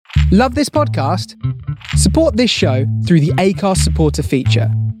Love this podcast? Support this show through the Acast supporter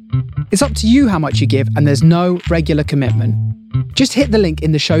feature. It's up to you how much you give, and there's no regular commitment. Just hit the link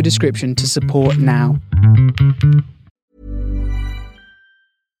in the show description to support now.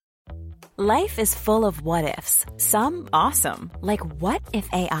 Life is full of what-ifs. Some awesome, like what if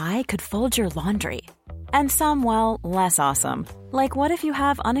AI could fold your laundry? And some, well, less awesome, like what if you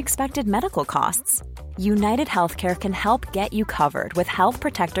have unexpected medical costs? United Healthcare can help get you covered with Health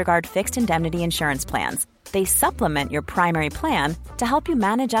Protector Guard fixed indemnity insurance plans. They supplement your primary plan to help you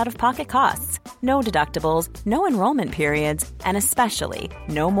manage out-of-pocket costs. No deductibles, no enrollment periods, and especially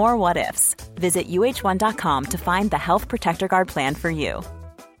no more what-ifs. Visit uh1.com to find the Health Protector Guard plan for you.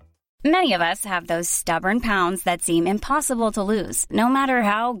 Many of us have those stubborn pounds that seem impossible to lose, no matter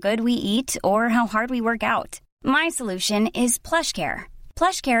how good we eat or how hard we work out. My solution is PlushCare.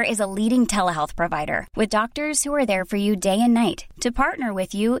 PlushCare is a leading telehealth provider with doctors who are there for you day and night to partner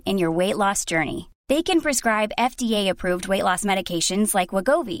with you in your weight loss journey. They can prescribe FDA-approved weight loss medications like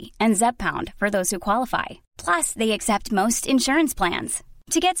Wegovy and Zepbound for those who qualify. Plus, they accept most insurance plans.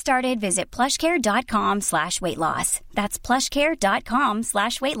 To get started, visit plushcare.com/weightloss. That's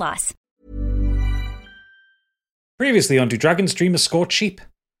plushcare.com/weightloss. Previously on Do Dragons Dream of Scorched Sheep,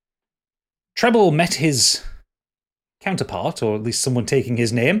 Treble met his counterpart, or at least someone taking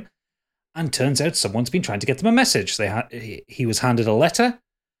his name, and turns out someone's been trying to get them a message. He was handed a letter,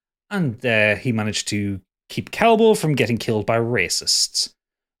 and he managed to keep Calbo from getting killed by racists.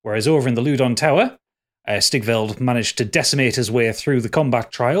 Whereas over in the Ludon Tower, Stigveld managed to decimate his way through the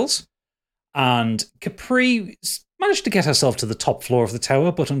combat trials, and Capri managed to get herself to the top floor of the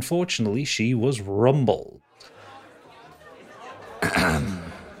tower, but unfortunately she was rumbled.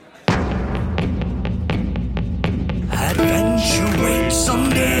 Adventure waits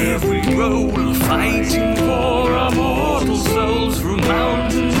someday we roll, fighting for our mortal souls through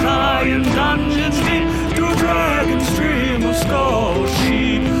mountains high and dungeons deep, to Dragon's Dream of Scorched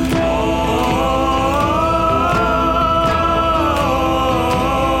Sheep.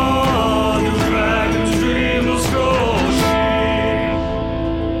 To Dragon's Dream of Scorched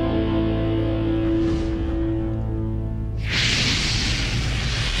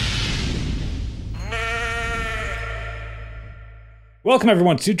Welcome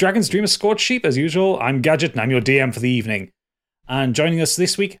everyone to Dragon's Dream of Scorched Sheep. As usual, I'm Gadget and I'm your DM for the evening. And joining us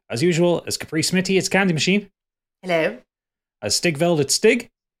this week, as usual, is Capri Smitty, it's Candy Machine. Hello. As Stigveld, it's Stig.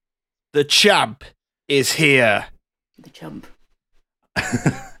 The champ is here. The chump.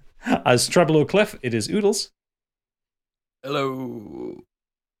 As Treble O'Cliff, it is Oodles. Hello.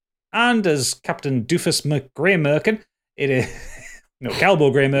 And as Captain Doofus McGraymerkin, it is... no,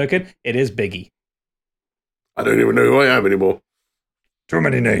 Calbo Graymerkin, it is Biggie. I don't even know who I am anymore. Too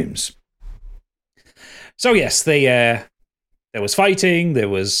many names. So yes, there was fighting, there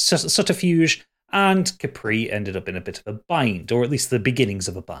was subterfuge, and Capri ended up in a bit of a bind, or at least the beginnings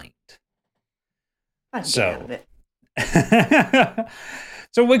of a bind. So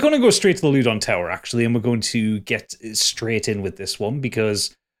we're going to go straight to the Ludon Tower, actually, and we're going to get straight in with this one,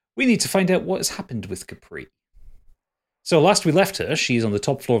 because we need to find out what has happened with Capri. So last we left her, she's on the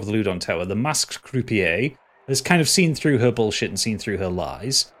top floor of the Ludon Tower. The masked croupier has kind of seen through her bullshit and seen through her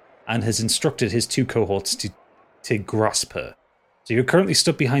lies, and has instructed his two cohorts to grasp her. So you're currently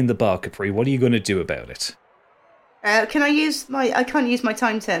stuck behind the bar, Capri. What are you going to do about it? Can I use I can't use my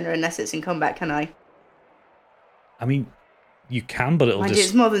time turner unless it's in combat, can I? I mean, you can, but it'll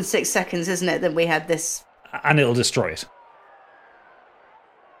it's more than 6 seconds, isn't it, that we had this... And it'll destroy it.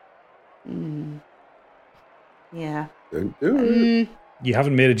 Yeah. Don't do it. You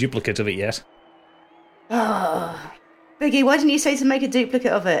haven't made a duplicate of it yet. Oh. Biggie, why didn't you say to make a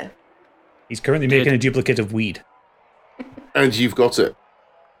duplicate of it? He's currently making a duplicate of weed. And you've got it.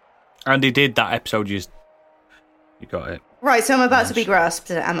 And he did that episode, you got it. Right, so I'm about to be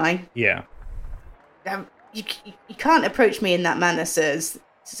grasped, am I? Yeah. You can't approach me in that manner, sirs.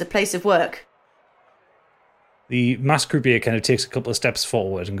 This is a place of work. The masked croupier kind of takes a couple of steps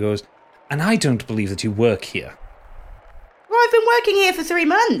forward and goes, and I don't believe that you work here. Well, I've been working here for 3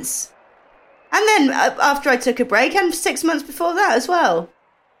 months. And then, after I took a break, and 6 months before that as well.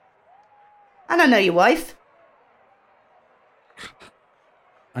 And I know your wife.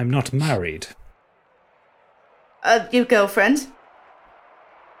 I'm not married. Your girlfriend?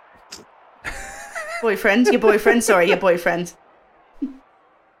 Boyfriend? Your boyfriend? Sorry, your boyfriend.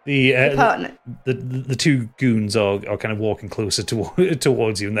 Your partner. The two goons are kind of walking closer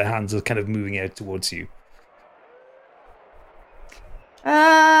towards you, and their hands are kind of moving out towards you.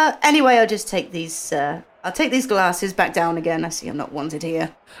 Anyway, I'll just take these. I'll take these glasses back down again. I see I'm not wanted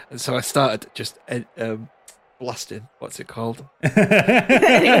here. And so I started just blasting. What's it called?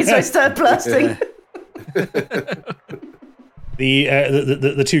 Anyway, so I start blasting.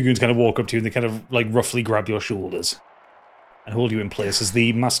 The two goons kind of walk up to you and they kind of like roughly grab your shoulders and hold you in place as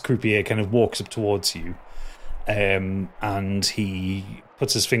the masked croupier kind of walks up towards you, and he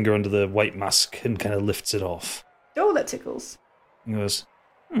puts his finger under the white mask and kind of lifts it off. Oh, that tickles. He goes,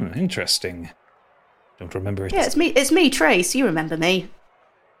 interesting. Don't remember it. Yeah, it's me, Trace. You remember me.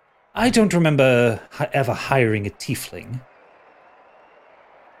 I don't remember ever hiring a tiefling.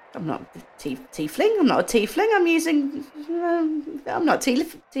 I'm not a tiefling. I'm not a tiefling. I'm using... I'm not a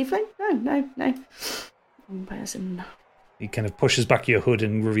tiefling. No. Wrong person. He kind of pushes back your hood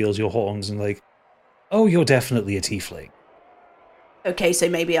and reveals your horns and like, oh, you're definitely a tiefling. Okay, so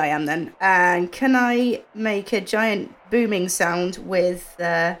maybe I am then. And can I make a giant booming sound with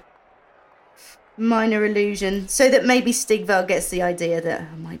minor illusion so that maybe Stigval gets the idea that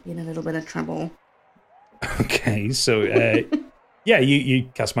I might be in a little bit of trouble? Okay, so yeah, you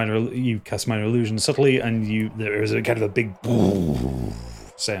cast minor illusion subtly, and there is a kind of a big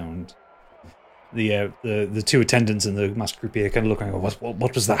sound. The two attendants and the masked croupier kind of look and go,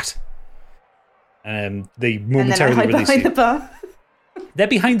 what was that? They momentarily and then I hide release behind you. the bar. They're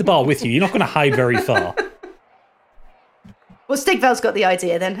behind the bar with you. You're not going to hide very far. Well, Stigval's got the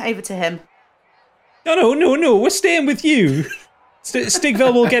idea then. Over to him. No. We're staying with you.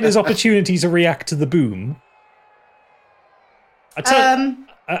 Stigval will get his opportunity to react to the boom.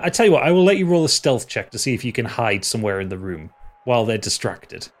 I tell you what, I will let you roll a stealth check to see if you can hide somewhere in the room while they're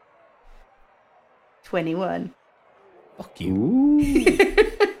distracted. 21. Fuck you.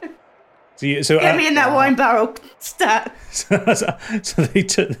 So Get me in that wine barrel stat. So they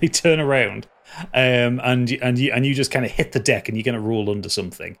turn around, and you just kind of hit the deck, and you're going to roll under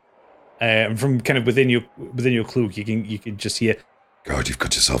something. And from kind of within your cloak, you can just hear, God, you've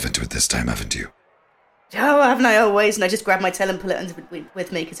got yourself into it this time, haven't you? Oh, haven't I always? And I just grabbed my tail and pull it under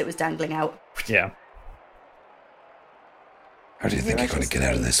with me because it was dangling out. Yeah. How do you think you're going to get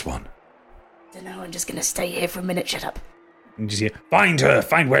out of this one? Don't know. I'm just going to stay here for a minute. Shut up. And you just hear, find her,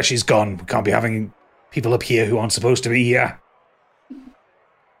 find where she's gone. We can't be having people up here who aren't supposed to be here.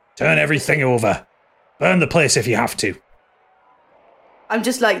 Turn everything over. Burn the place if you have to. I'm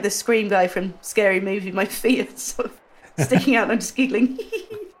just like the Scream guy from Scary Movie. My feet are sort of sticking out and I'm just giggling.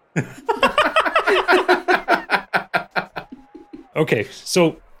 Okay,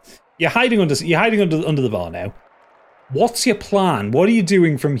 so you're hiding under the bar now. What's your plan? What are you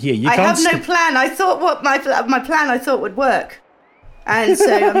doing from here? I have no plan. I thought what my plan I thought would work, and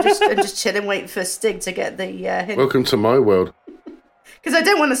so I'm just chilling, waiting for Stig to get the hint. Welcome to my world. Because I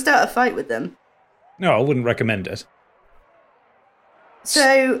don't want to start a fight with them. No, I wouldn't recommend it.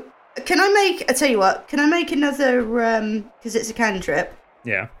 So can I make? I tell you what. Can I make another? Because it's a cantrip.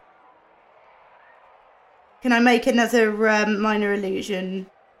 Yeah. Can I make another minor illusion?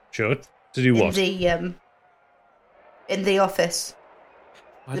 Sure. To do what? In the office.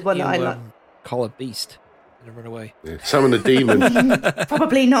 Why The one don't that I you, like. call a beast and run away? Yeah. Summon a demon.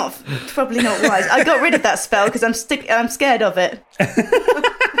 Probably not wise. I got rid of that spell because I'm scared of it. I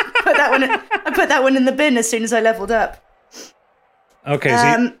put that one in the bin as soon as I leveled up. Okay,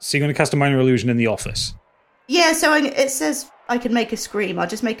 so you're going to cast a minor illusion in the office. Yeah, so it says I can make a scream. I'll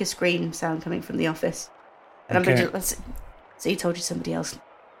just make a scream sound coming from the office. And Okay. So you told you somebody else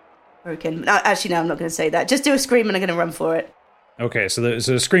broke in. No, actually, no, I'm not going to say that. Just do a scream and I'm going to run for it. Okay, so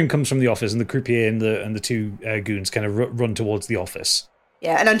the scream comes from the office, and the croupier and the two goons kind of run towards the office.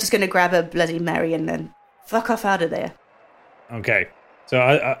 Yeah, and I'm just going to grab a Bloody Mary and then fuck off out of there. Okay, so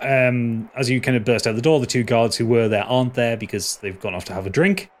as you kind of burst out the door, the two guards who were there aren't there because they've gone off to have a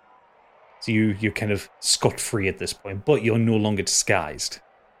drink. So you're kind of scot-free at this point, but you're no longer disguised.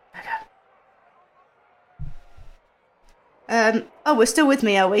 We're still with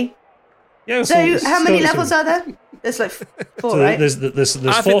me, are we? Yeah. So how many levels are there? There's like 4, right? There's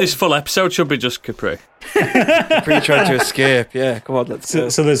I four, think this full episode should be just Capri. Capri trying to escape. Yeah, come on, let's go.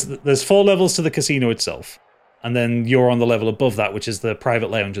 So there's 4 levels to the casino itself, and then you're on the level above that, which is the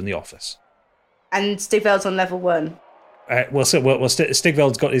private lounge in the office. And Stigveld's on level 1.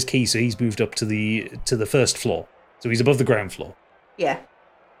 Stigveld's got his key, so he's moved up to the first floor. So he's above the ground floor. Yeah.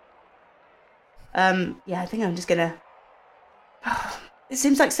 I think I'm just gonna. It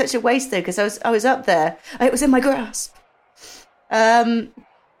seems like such a waste though, because I was up there. It was in my grasp. You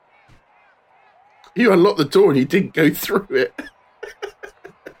unlocked the door and you didn't go through it.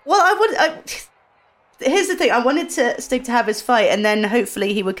 Well, here's the thing. I wanted to Stig to have his fight, and then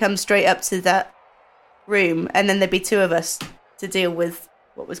hopefully he would come straight up to that room, and then there'd be 2 of us to deal with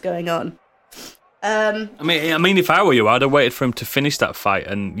what was going on. I mean, if I were you, I'd have waited for him to finish that fight,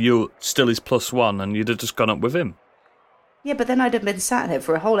 and you still is +1, and you'd have just gone up with him. Yeah, but then I'd have been sat here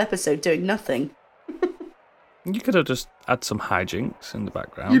for a whole episode doing nothing. You could have just had some hijinks in the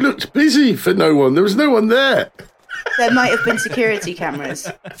background. You looked busy for no one. There was no one there. There might have been security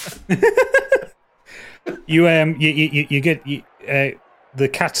cameras. You get the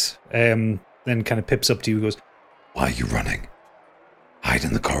cat then kind of pips up to you and goes, Why are you running? Hide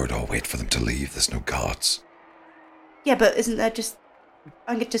in the corridor, wait for them to leave. There's no guards. Yeah, but isn't there just...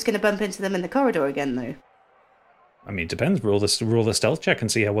 I'm just going to bump into them in the corridor again, though. I mean, it depends. Roll the stealth check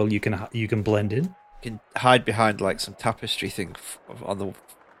and see how well you can blend in. You can hide behind like some tapestry thing on the wall.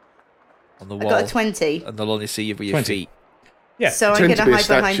 I got a 20. And they'll only see you with your 20. feet. Yeah. So I'm going to hide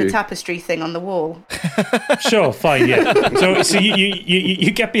behind the tapestry thing on the wall. Sure, fine, yeah. So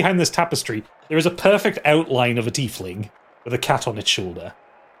you get behind this tapestry. There is a perfect outline of a tiefling with a cat on its shoulder.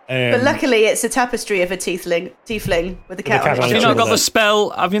 But luckily, it's a tapestry of a tiefling with a cat on its shoulder. Have you not got the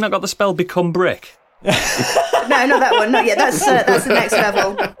spell? Have you not got the spell Become Brick? No, not that one. Not yet. That's the next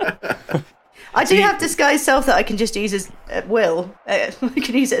level. I do have disguise self that I can just use as at will. I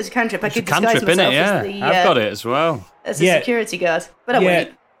can use it as a cantrip. I could disguise myself as the... I've got it as well. As a security guard. But I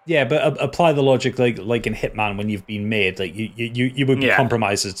won't. Yeah, but apply the logic like in Hitman when you've been made. Like you would be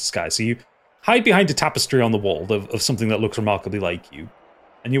compromised as disguise. So you hide behind a tapestry on the wall of something that looks remarkably like you.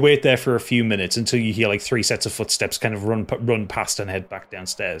 And you wait there for a few minutes until you hear like 3 sets of footsteps kind of run past and head back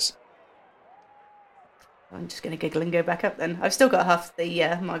downstairs. I'm just going to giggle and go back up then. I've still got half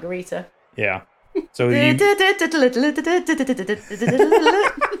the margarita. Yeah. So you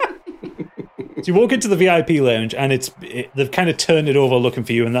walk into the VIP lounge and they've kind of turned it over looking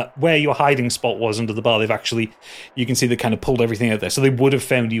for you, and that where your hiding spot was under the bar, you can see they kind of pulled everything out there. So they would have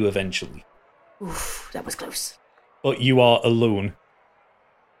found you eventually. Oof, that was close. But you are alone.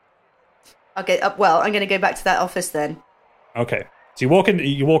 Okay, well, I'm going to go back to that office then. Okay. So you walk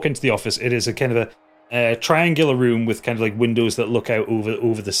into the office. It is a kind of a triangular room with kind of like windows that look out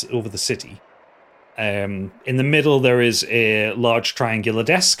over the city. In the middle there is a large triangular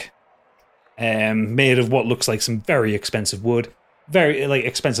desk, made of what looks like some very expensive wood, very like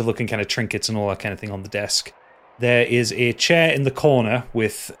expensive looking kind of trinkets and all that kind of thing on the desk. There is a chair in the corner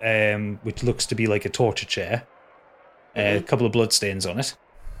with which looks to be like a torture chair, a couple of bloodstains on it.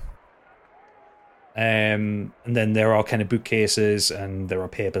 And then there are kind of bookcases and there are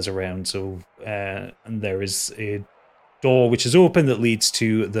papers around. So and there is a door which is open that leads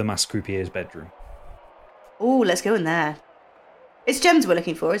to the masked croupier's bedroom. Oh, let's go in there. It's gems we're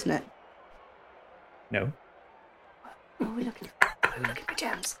looking for, isn't it? No. What are we looking for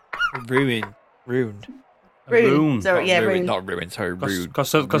gems. Ruin. Sorry, yeah, ruin. Not ruin, sorry, ruin.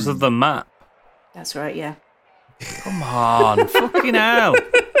 Because of the map. That's right, yeah. Come on, fucking hell.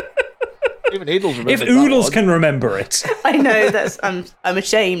 Even Oodles if Oodles can remember it. I know, I'm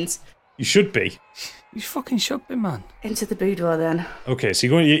ashamed. You should be. You fucking should be, man. Into the boudoir then. Okay, so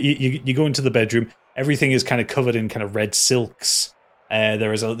you go into the bedroom. Everything is kind of covered in kind of red silks.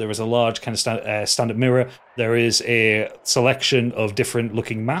 There is a large kind of stand-up mirror. There is a selection of different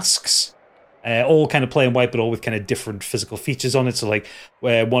looking masks, all kind of plain white, but all with kind of different physical features on it. So like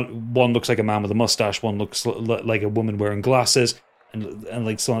where one looks like a man with a mustache, one looks like a woman wearing glasses, and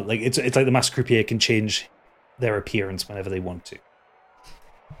like so like it's like the masked croupier can change their appearance whenever they want to.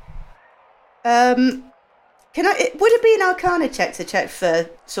 Would it be an Arcana check to check for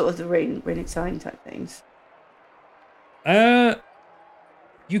sort of the runic sign type things?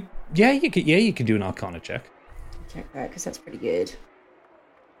 You can do an Arcana check. Check that because that's pretty good.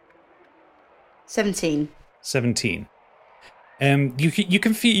 17. 17. You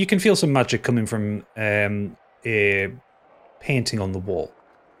can feel some magic coming from a painting on the wall.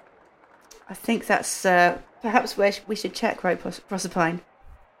 I think that's perhaps where we should check, right, Proserpine?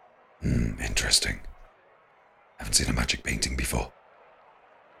 Interesting. Haven't seen a magic painting before.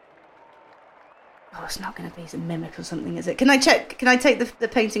 Oh, it's not going to be some mimic or something, is it? Can I check? Can I take the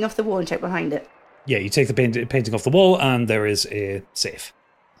painting off the wall and check behind it? Yeah, you take the painting off the wall, and there is a safe.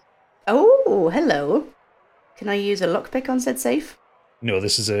 Oh, hello. Can I use a lockpick on said safe? No,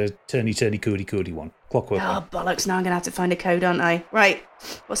 this is a turny, cody one. Clockwork one. Oh, bollocks. Now I'm going to have to find a code, aren't I? Right.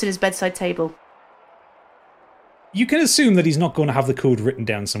 What's in his bedside table? You can assume that he's not going to have the code written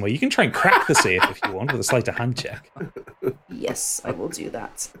down somewhere. You can try and crack the safe if you want with a sleight of hand check. Yes, I will do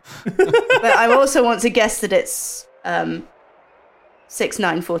that. But I also want to guess that it's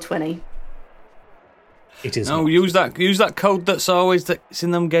 69420. It is. No, use that code that's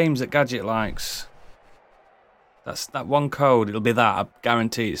in them games that Gadget likes. That's that one code. It'll be that. I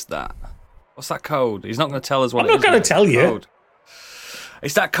guarantee it's that. What's that code? He's not going to tell us what I'm not going to tell you. Code.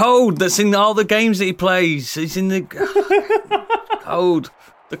 It's that code that's in all the games that he plays. It's in the code.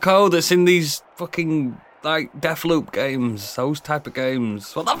 The code that's in these fucking, like, Deathloop games. Those type of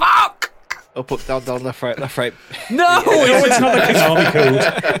games. What the fuck? Up, down, left, right. No, it's not the Konami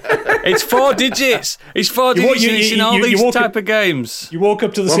code. It's 4 digits. It's 4 digits and it's in all these type of games. You walk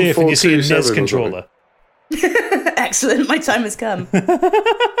up to the safe and you see a NES controller. Excellent, my time has come.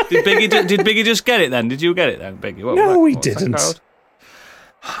 Did Biggie just get it then? Did you get it then, Biggie? No, he didn't.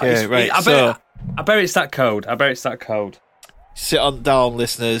 Yeah, right. I bet it's that code. Sit on down,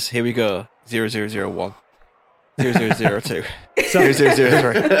 listeners. Here we go. 0001. 0002.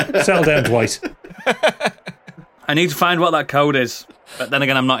 0003. Settle down, Dwight. I need to find what that code is. But then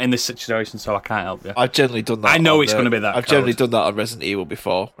again, I'm not in this situation, so I can't help you. I've generally done that. I know it's going to be that I've generally done that on Resident Evil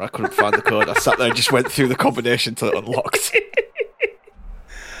before, where I couldn't find the code. I sat there and just went through the combination till it unlocked.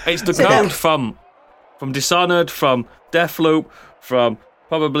 It's the code from Dishonored, from Deathloop, from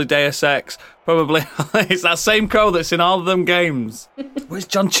probably Deus Ex, probably... It's that same code that's in all of them games. Where's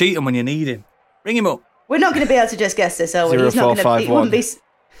John Cheatham when you need him? Ring him up. We're not going to be able to just guess this, are we? 0451. Be...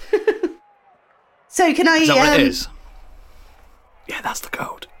 So can I... Is that what it is? Yeah, that's the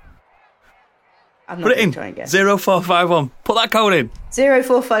code. Put it in. Try and guess. 0451. Put that code in.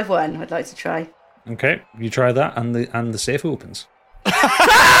 0451. I'd like to try. Okay, you try that, and the safe opens.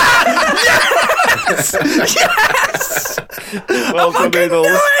 Yes! Well done, Noodles.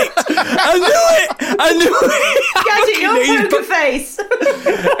 I knew it. Gadget, your poker face.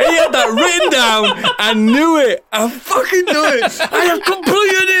 He had that written down. I knew it. I fucking knew it. I have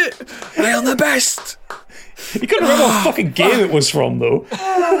completed it. I am the best. You couldn't remember what fucking game it was from, though.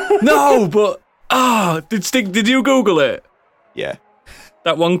 No, but did you Google it? Yeah.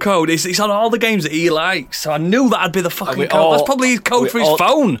 That one code. It's on all the games that he likes. So I knew that'd be the fucking code. That's probably his code for his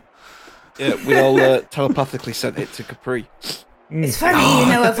phone. Yeah, we all telepathically sent it to Capri. It's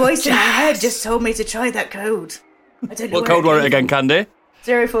funny, a voice in my head just told me to try that code. I don't know what code were it again, Candy?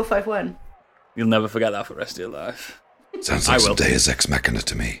 0451. You'll never forget that for the rest of your life. Sounds like some Deus Ex Machina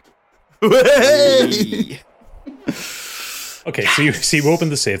to me. Okay, so you open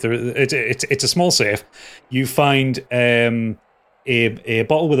the safe. It's a small safe. You find a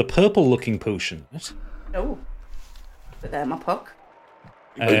bottle with a purple-looking potion in it. Oh, put that in my pock.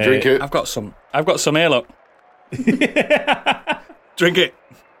 Drink it. I've got some here, look. Drink it.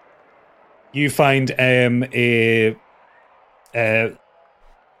 You find a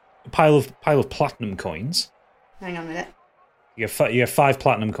pile of platinum coins. Hang on a minute. You have 5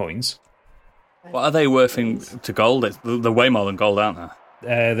 platinum coins. What are they worth to gold? They're way more than gold, aren't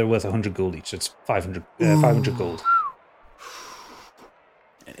they? They're worth 100 gold each. So it's 500 gold.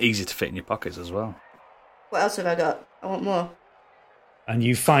 Easy to fit in your pockets as well. What else have I got? I want more. And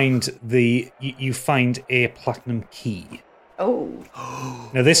you find a platinum key. Oh.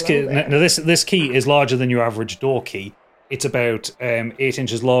 Now this key is larger than your average door key. It's about 8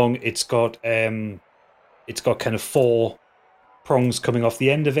 inches long. It's got kind of 4 prongs coming off the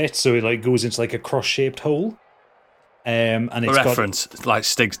end of it, so it goes into a cross-shaped hole. And it's reference, it's like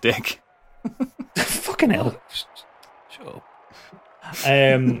Stig's dick. Fucking hell. Sure.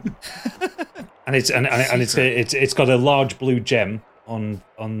 And it's got a large blue gem on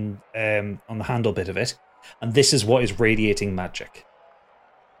the handle bit of it, and this is what is radiating magic.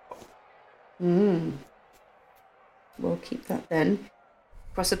 We'll keep that then.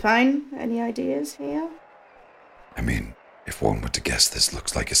 Proserpine, any ideas here? I mean, if one were to guess, this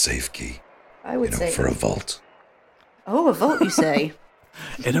looks like a safe key. I would say for a vault. Oh, a vault, you say?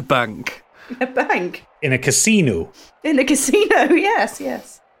 In a bank. In a bank. In a casino. In a casino, yes.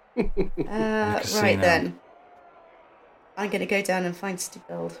 Right then. I'm going to go down and find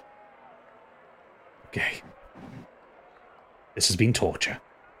Stiggold. Okay. This has been torture.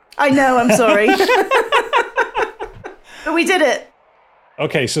 I know, I'm sorry. But we did it.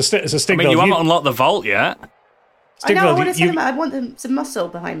 Okay, so Stiggold... I mean, you haven't unlocked the vault yet. I know, I want some muscle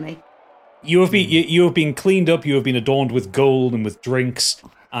behind me. You have been cleaned up, you have been adorned with gold and with drinks,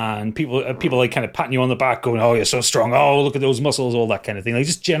 and people kind of patting you on the back going, oh, you're so strong, oh, look at those muscles, all that kind of thing.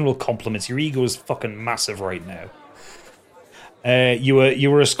 Just general compliments. Your ego is fucking massive right now. You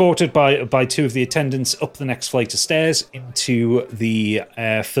were escorted by 2 of the attendants up the next flight of stairs into the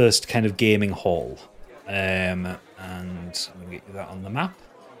first kind of gaming hall. And I'm going to get you that on the map.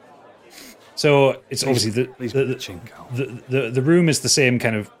 So it's obviously the room is the same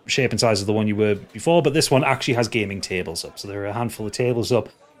kind of shape and size as the one you were before, but this one actually has gaming tables up. So there are a handful of tables up.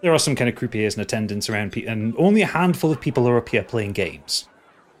 There are some kind of croupiers and attendants around, and only a handful of people are up here playing games.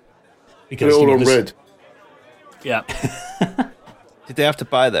 Because they're all on red. Yeah. Did they have to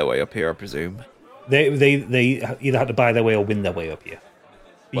buy their way up here, I presume? They either had to buy their way or win their way up here.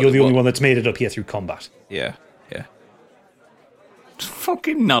 You're the only one that's made it up here through combat. Yeah. Just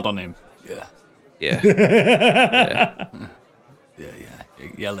fucking nod on him. Yeah.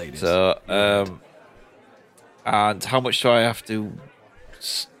 Yeah, ladies. So, and how much do I have to...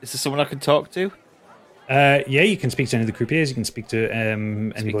 Is there someone I can talk to? Yeah, you can speak to any of the croupiers. You can speak to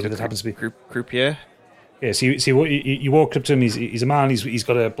anybody that happens to be... Croupier? Yeah, so you walk up to him. He's a man. He's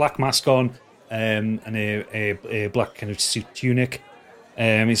got a black mask on and a black kind of suit tunic.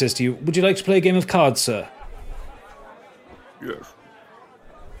 He says to you, "Would you like to play a game of cards, sir?" Yes.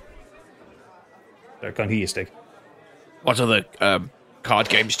 I can't hear you, Stig. What other card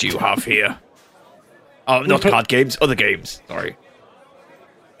games do you have here? Oh, not card games, other games. Sorry.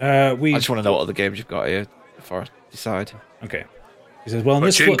 I just want to know what other games you've got here before I decide. Okay. He says, "Well, on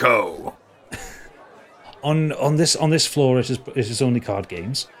this on this floor, it is only card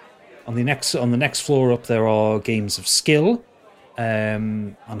games. On the next floor up, there are games of skill,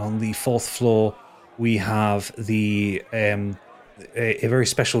 and on the fourth floor, we have a very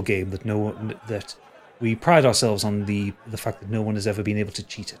special game that we pride ourselves on the fact that no one has ever been able to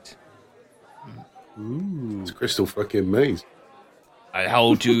cheat it." Ooh. It's a crystal fucking maze. And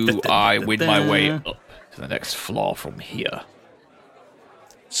how do I win my way up to the next floor from here?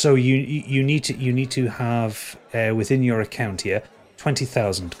 So you need to have within your account here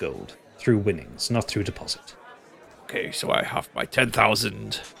 20,000 gold through winnings, not through deposit. Okay, so I have my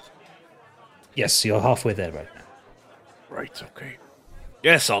 10,000. Yes, you're halfway there right now. Right, okay.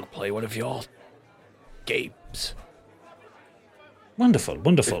 Yes, I'll play one of your games. Wonderful.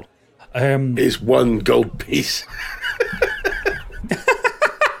 Here's one gold piece.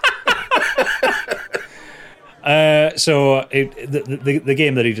 The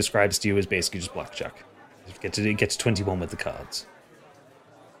game that he describes to you is basically just blackjack. You get to 21 with the cards.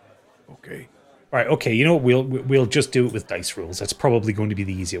 Okay. Right. Okay. You know what? We'll just do it with dice rules. That's probably going to be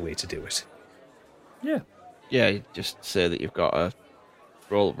the easier way to do it. Yeah. Yeah. You just say that you've got a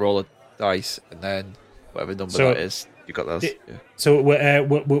roll a dice, and then whatever number that is, you got those. Yeah. So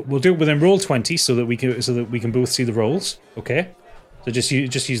we'll do it within roll 20, so that we can both see the rolls. Okay. So just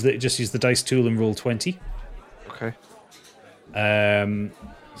use the dice tool and roll 20. Okay. Play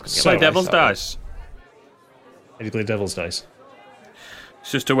devil's dice. How do you play devil's dice?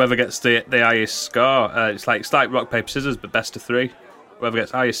 It's just whoever gets the highest score. It's like rock paper scissors, but best of three. Whoever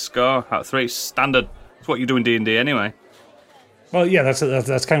gets highest score out of three, standard. It's what you do in D&D anyway. Well, yeah, that's kind of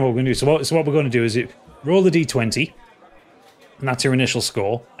what we're going to do. So what we're going to do is roll the d20, and that's your initial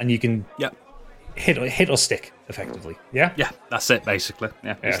score, and you can hit or stick effectively. Yeah. Yeah, that's it basically.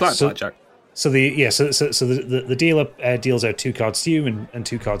 Yeah, it's like blackjack. So the dealer deals out 2 cards to you and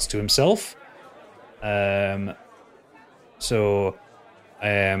 2 cards to himself. It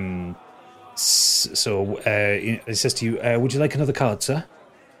says to you, "Would you like another card, sir?"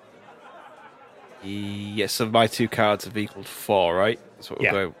 Yes, so my 2 cards have equaled 4, right? That's what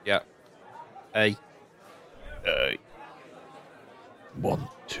we're going. Yeah. 1,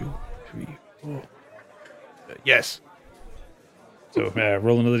 2, 3, 4. Yes. So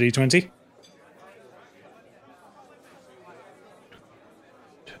roll another d20.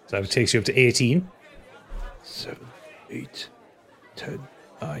 So that takes you up to 18. 7, 8, 10,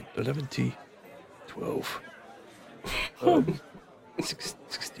 9, 11, 12,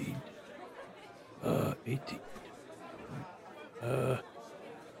 16, 18.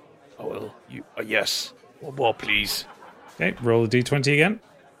 Yes. One more, please. Okay, roll the d20 again.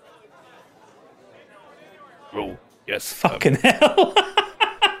 Roll. Yes. Fucking hell.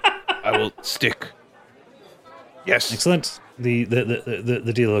 I will stick. Yes. Excellent. The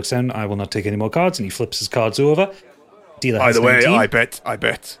dealer looks down. "I will not take any more cards," and he flips his cards over. Dealer By has the way, 19. I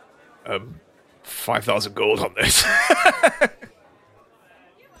bet 5,000 gold on this.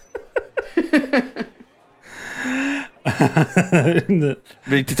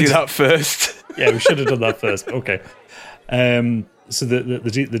 Need to do that first. Yeah, we should have done that first. Okay. So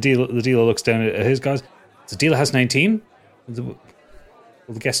the dealer looks down at his cards. The dealer has 19. Will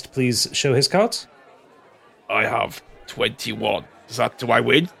the guest please show his cards? I have 21. Do I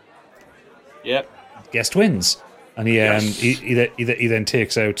win? Yep. Guest wins, and he Yes. he then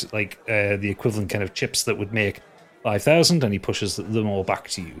takes out like the equivalent kind of chips that would make 5,000, and he pushes them all back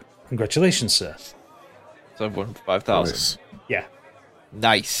to you. Congratulations, sir. So I've won 5,000. Nice. Yeah.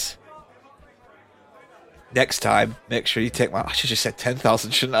 Nice. Next time, make sure you take my... I should have just said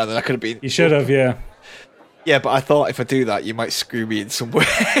 10,000, shouldn't I? Then I could have been... You should have, yeah. Yeah, but I thought if I do that, you might screw me in some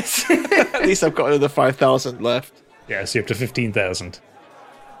ways. At least I've got another 5,000 left. Yeah, so you're up to 15,000.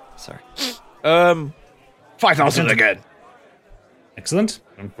 Sorry. 5,000 again. Excellent.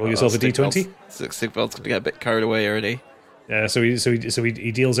 And roll yourself a d20. Sigvald's going to get a bit carried away already. So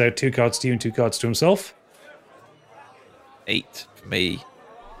he deals out 2 cards to you and 2 cards to himself. 8 for me.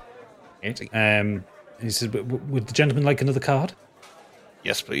 8. He says, "Would the gentleman like another card?"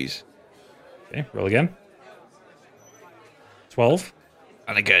 Yes, please. Okay, roll again. 12.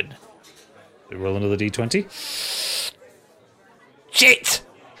 And again. So roll another d20. Shit!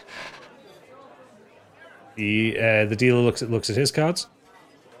 The dealer looks at his cards,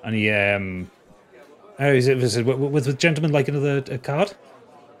 and he he said, "Would the gentleman like another card?"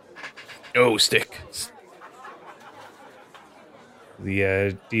 No, stick.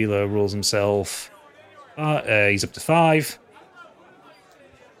 The dealer rolls himself. He's up to 5.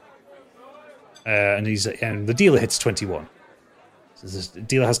 And the dealer hits 21. So the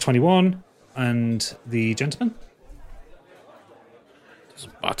dealer has 21, and the gentleman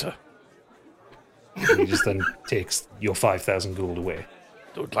doesn't matter. He just then takes your 5,000 gold away.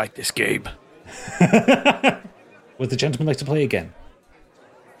 Don't like this game. Would the gentleman like to play again?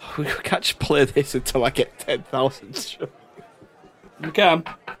 We can't just play this until I get 10,000. You can.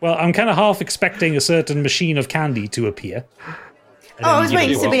 Well, I'm kind of half expecting a certain machine of candy to appear. I was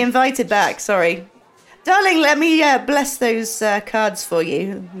waiting to be invited back. Sorry, darling. Let me bless those cards for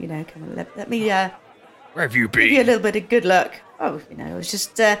you. You know, come on, let me. Where have you been? Give you a little bit of good luck. Oh, you know, I was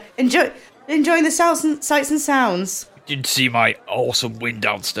just enjoying the sights and sounds. You didn't see my awesome win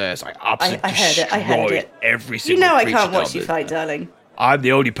downstairs. I absolutely I heard it. Every single. You know, I creature can't watch down you there. fight, darling. I'm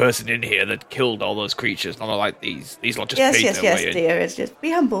the only person in here that killed all those creatures. Not like these. These lot just paid their way in. Dear. It's just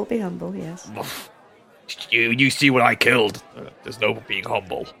be humble. Yes. You see what I killed. There's no being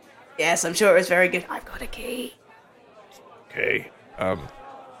humble. Yes, I'm sure it was very good. I've got a key. Okay. I'm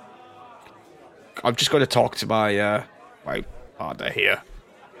just going to talk to my my partner here.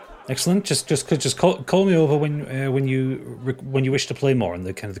 Excellent. Just call me over when you wish to play more, and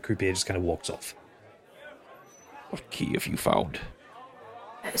the croupier just kind of walks off. What key have you found?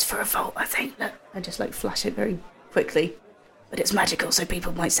 It's for a vault, I think. Look, I just flash it very quickly, but it's magical, so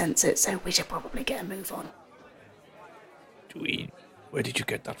people might sense it. So we should probably get a move on. Where did you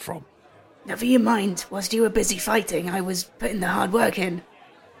get that from? Never you mind. Whilst you were busy fighting, I was putting the hard work in.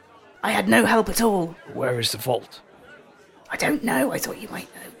 I had no help at all. Where is the vault? I don't know. I thought you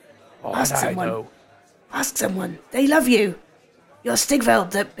might know. Oh, Ask someone. I know. Ask someone. They love you. You're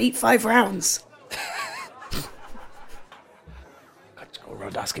Stigveld that beat 5 rounds. Can't just go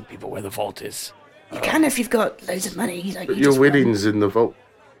around asking people where the vault is. You can if you've got loads of money. Put your winnings in the vault.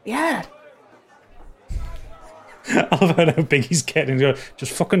 Yeah. I love how big he's getting.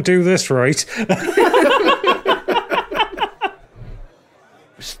 Just fucking do this, right?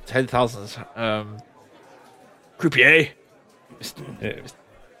 10,000. Croupier.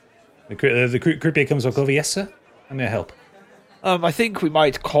 The croupier comes up over. Yes, sir. How may I help? I think we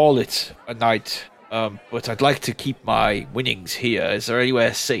might call it a night. But I'd like to keep my winnings here. Is there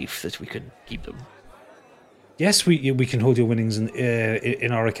anywhere safe that we can keep them? Yes, we can hold your winnings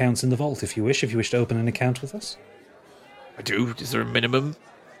in our accounts in the vault if you wish. If you wish to open an account with us, I do. Is there a minimum?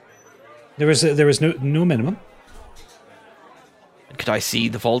 There is no minimum. And could I see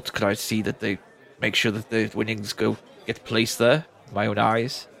the vault? Could I see that they make sure that the winnings get placed there? With my own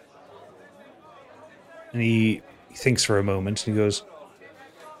eyes. And he thinks for a moment and he goes,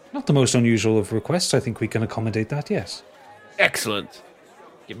 "Not the most unusual of requests. I think we can accommodate that. Yes." Excellent.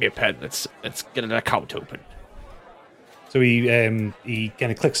 Give me a pen. Let's get an account open. So he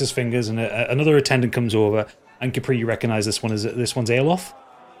kind of clicks his fingers, and another attendant comes over. And Capri, you recognise this one's Aeloth,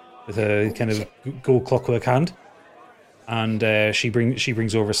 with a kind of gold clockwork hand. And she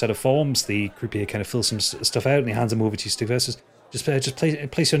brings over a set of forms. The croupier kind of fills some stuff out, and he hands them over to you, Steve. Says, just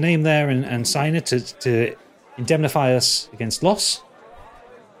place your name there and sign it to indemnify us against loss.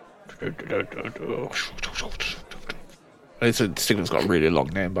 Stigman's got a really long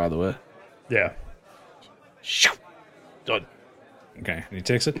name, by the way. Yeah. Done. Okay, and he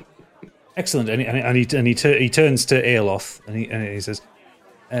takes it. Excellent, and he turns to Aeloth and he says,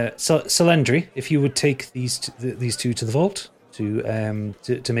 "Selendri, if you would take these two to the vault to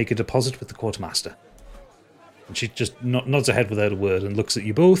make a deposit with the quartermaster." And she just nods her head without a word and looks at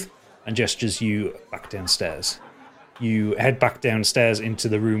you both and gestures you back downstairs. You head back downstairs into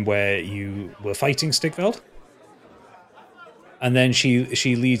the room where you were fighting Stigveld. And then she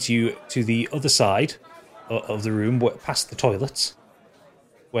leads you to the other side of the room, past the toilets,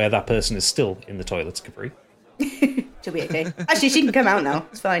 where that person is still in the toilets, Capri. She'll be okay. Actually, she can come out now.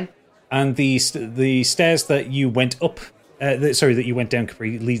 It's fine. And the stairs that you went up, that you went down,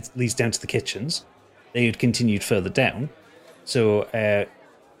 Capri, leads down to the kitchens. They had continued further down. So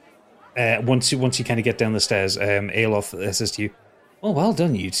once you kind of get down the stairs, Aeloth says to you, "Well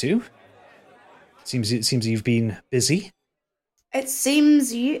done, you two. Seems you've been busy." It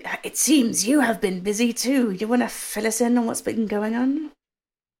seems you have been busy too. You want to fill us in on what's been going on?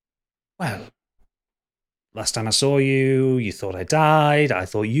 Well, last time I saw you, you thought I died. I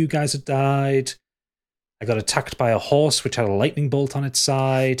thought you guys had died. I got attacked by a horse which had a lightning bolt on its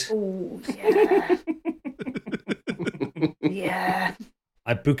side. Oh, yeah. Yeah.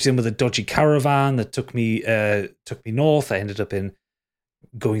 I booked in with a dodgy caravan that took me north. I ended up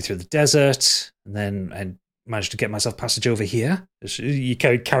going through the desert, and then I managed to get myself passage over here. You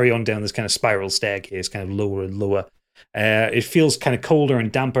carry on down this kind of spiral staircase, kind of lower and lower. It feels kind of colder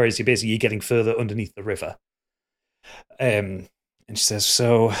and damper as you're getting further underneath the river. And she says,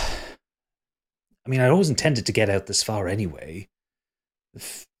 so, I mean, I always intended to get out this far anyway.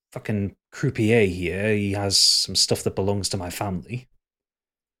 The fucking croupier here, he has some stuff that belongs to my family.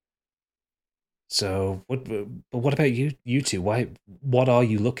 So, what about you two? What are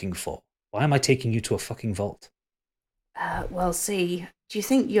you looking for? Why am I taking you to a fucking vault? Well, see, do you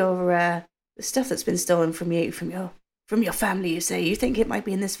think the stuff that's been stolen from you, from your family, you think it might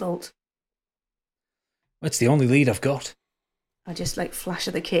be in this vault? It's the only lead I've got. I just flash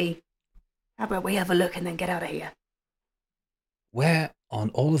of the key. How about we have a look and then get out of here? Where on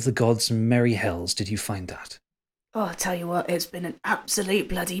all of the gods' merry hells did you find that? Oh, I'll tell you what, it's been an absolute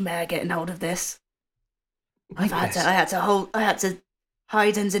bloody mare getting hold of this. I had to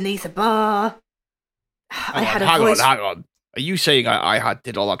hide underneath a bar. Hang on. Are you saying I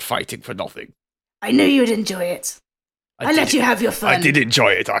did all that fighting for nothing? I knew you'd enjoy it. I let you have your fun. I did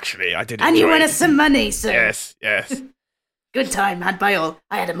enjoy it, actually. And you won us some money, so... Yes. Good time had by all.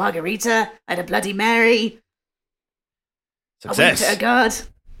 I had a margarita, I had a Bloody Mary. Success. I winked at a guard.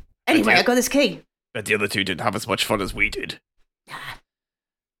 Anyway, I got this key. But the other two didn't have as much fun as we did.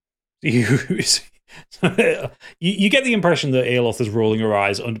 You get the impression that Aeloth is rolling her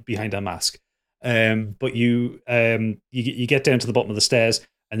eyes behind her mask. But you get down to the bottom of the stairs,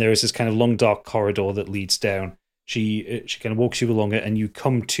 and there is this kind of long, dark corridor that leads down. She kind of walks you along it, and you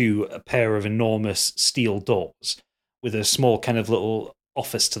come to a pair of enormous steel doors with a small kind of little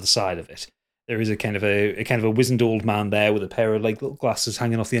office to the side of it. There is a kind of a wizened old man there with a pair of little glasses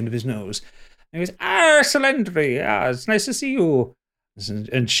hanging off the end of his nose. And he goes, Selendri, it's nice to see you.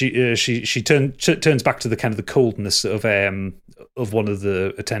 And she turns back to the kind of the coldness of one of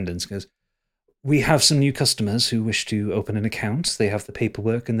the attendants. Goes, we have some new customers who wish to open an account. They have the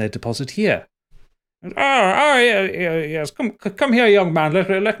paperwork and their deposit here. Yes. Come here, young man.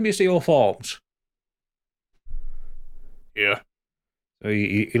 Let me see your forms. Yeah. So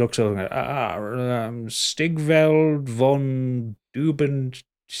he looks over and goes, Stigveld von Duben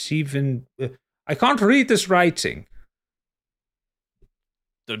Sieven. I can't read this writing.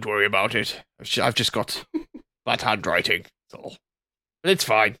 Don't worry about it. I've just got bad handwriting. That's all. But it's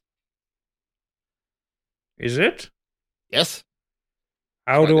fine. Is it? Yes.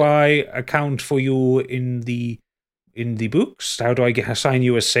 How do I account for you in the books? How do I assign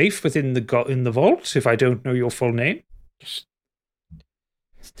you a safe within the vault if I don't know your full name?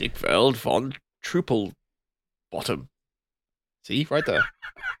 Stigveld von Truppelbottom. See, right there.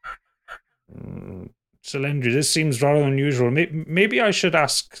 Selendri, this seems rather unusual. Maybe I should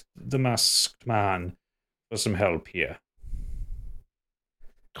ask the masked man for some help here.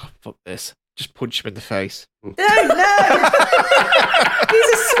 Oh, fuck this. Just punch him in the face. No! He's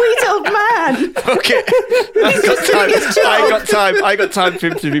a sweet old man. Okay. I got time for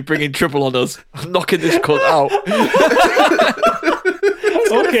him to be bringing trouble on us. I'm knocking this cunt out. He's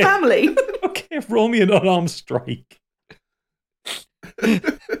got a family. Okay, roll me an unarmed strike.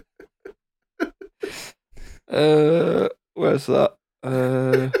 Where's that?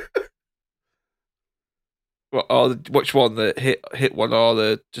 Which one? The hit one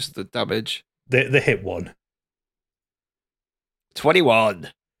or just the damage? The hit one. 21.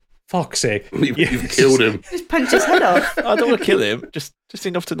 Fuck's sake! You've killed him. Just punch his head off. I don't want to kill him. Just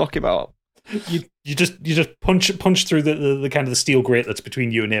enough to knock him out. You just punch through the kind of the steel grate that's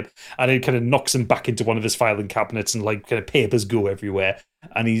between you and him, and it kind of knocks him back into one of his filing cabinets, and kind of papers go everywhere,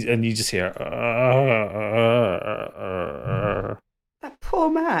 and you just hear. That poor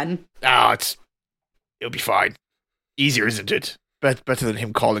man. It'll be fine. Easier, isn't it? Better than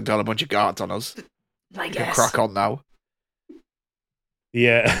him calling down a bunch of guards on us. I guess. Can crack on now.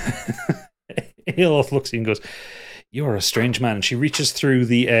 Yeah. Aeloth looks at you and goes, "You're a strange man." And she reaches through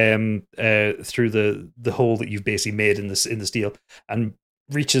the hole that you've basically made in the steel and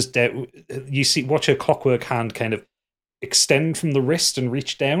reaches down. Watch her clockwork hand kind of extend from the wrist and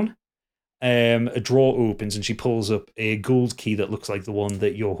reach down. A drawer opens and she pulls up a gold key that looks like the one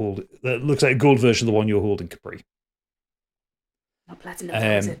that you're holding. That looks like a gold version of the one you're holding, Capri. Not platinum,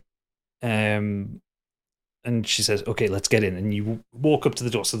 is it? and she says, "Okay, let's get in." And you walk up to the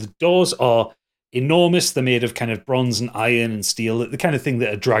door. So the doors are enormous. They're made of kind of bronze and iron and steel, the kind of thing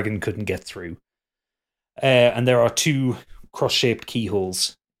that a dragon couldn't get through. And there are 2 cross-shaped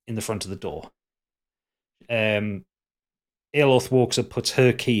keyholes in the front of the door. Aeloth walks up, puts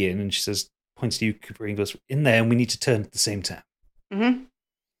her key in, and she says, points to you, Cooper, and goes, "In there, and we need to turn at the same time." Mm-hmm.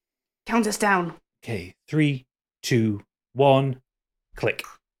 Count us down. Okay, 3, 2, 1, click.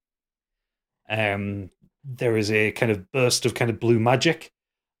 There is a kind of burst of kind of blue magic,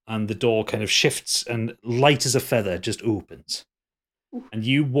 and the door kind of shifts, and light as a feather just opens. Ooh. And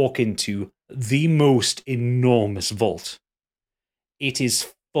you walk into the most enormous vault. It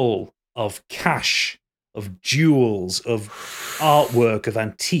is full of cash, of jewels, of artwork, of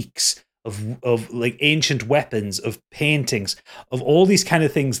antiques, of like ancient weapons, of paintings, of all these kind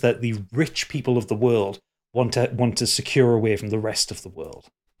of things that the rich people of the world want to secure away from the rest of the world.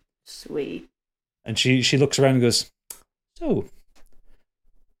 Sweet. And she looks around and goes, "So,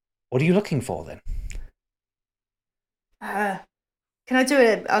 what are you looking for then?" Can I do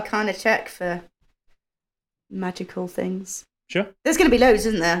an Arcana check for magical things? Sure. There's going to be loads,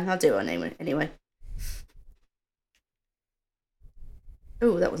 isn't there? I'll do it anyway.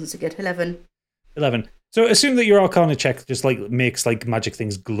 Oh, that wasn't so good. 11. So assume that your Arcana check just like makes like magic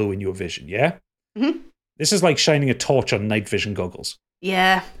things glow in your vision, yeah? Mm-hmm. This is like shining a torch on night vision goggles.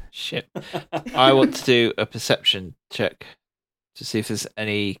 Yeah. Shit. I want to do a perception check to see if there's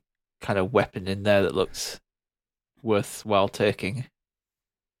any kind of weapon in there that looks worthwhile taking.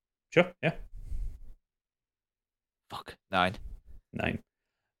 Sure, yeah. Fuck. 9.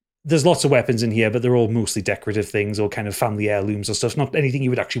 There's lots of weapons in here, but they're all mostly decorative things or kind of family heirlooms or stuff. Not anything you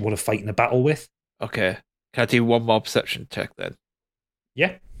would actually want to fight in a battle with. Okay. Can I do one more perception check then?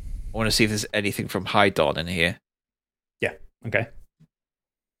 Yeah. I want to see if there's anything from High Dawn in here. Yeah, okay.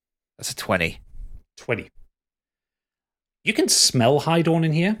 That's a 20. 20. You can smell High Dawn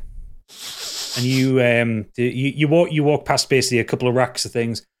in here. And you walk past basically a couple of racks of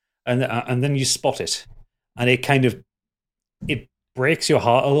things, and then you spot it. And it breaks your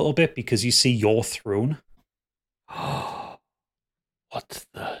heart a little bit because you see your throne. What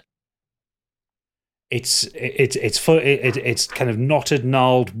the? It's kind of knotted,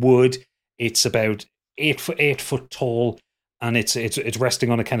 gnarled wood. It's about 8 foot tall, and it's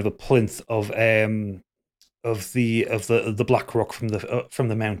resting on a kind of a plinth of the black rock from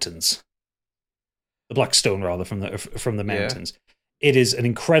the mountains, the black stone rather from the mountains. Yeah. It is an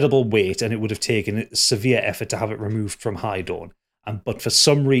incredible weight, and it would have taken severe effort to have it removed from High Dawn. But for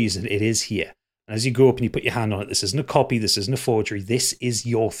some reason, it is here. And as you go up and you put your hand on it, this isn't a copy, this isn't a forgery, this is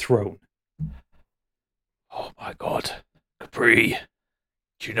your throne. Oh my god. Capri,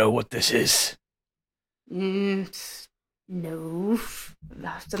 do you know what this is? No.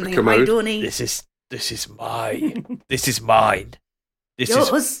 Something High Dawn-y. This is mine. This is mine. This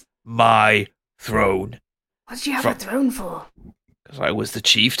Yours? is my throne. What did you have a throne for? Because I was the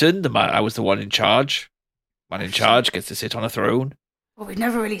chieftain. I was the one in charge. Man in charge gets to sit on a throne. Well, we've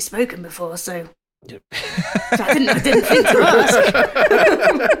never really spoken before, so I didn't think to ask.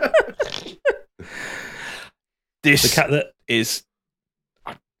 This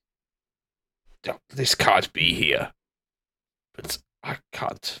can't be here. But I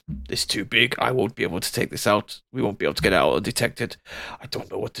can't. This is too big. I won't be able to take this out. We won't be able to get it out undetected. I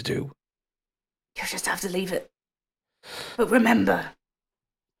don't know what to do. You'll just have to leave it. But remember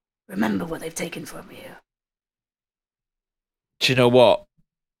what they've taken from you. Do you know what?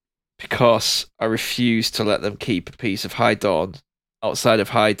 Because I refuse to let them keep a piece of High Dawn outside of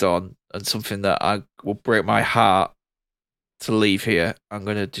High Dawn and something that I will break my heart to leave here, I'm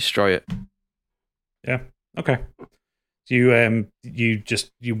going to destroy it. Yeah. Okay. So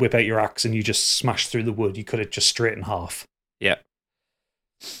you whip out your axe and you just smash through the wood. You cut it just straight in half. Yeah.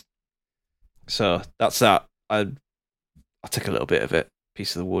 So that's that. I'll take a little bit of it,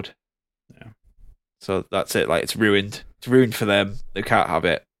 piece of the wood. Yeah. So that's it. Like, it's ruined. It's ruined for them. They can't have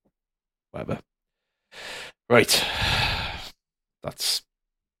it. Whatever. Right. That's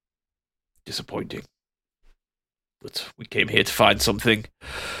disappointing. But we came here to find something.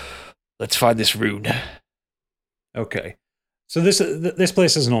 Let's find this rune. Okay. So this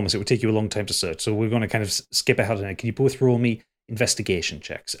place is enormous. It would take you a long time to search. So we're going to kind of skip ahead on it. Can you both roll me investigation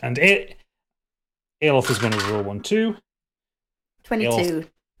checks? And Aeloth is going to roll 1, 2. 22.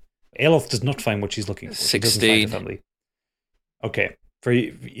 Aeloth does not find what she's looking for. 16. Okay. For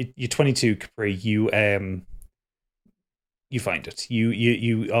you 22, Capri, you find it.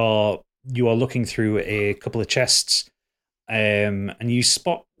 You are looking through a couple of chests, and you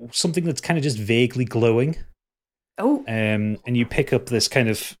spot something that's kind of just vaguely glowing. Oh. And you pick up this kind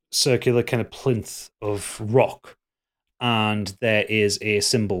of circular kind of plinth of rock, and there is a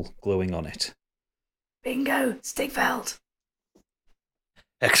symbol glowing on it. Bingo, Stigveld.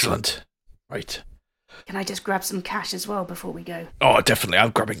 Excellent. Right. Can I just grab some cash as well before we go? Oh, definitely. I'm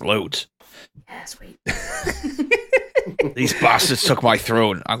grabbing loads. Yeah, sweet. These bastards took my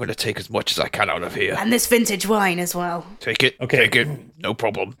throne. I'm going to take as much as I can out of here. And this vintage wine as well. Take it. Okay. Take it. No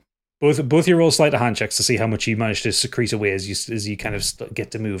problem. Both you roll sleight of hand checks to see how much you manage to secrete away as you kind of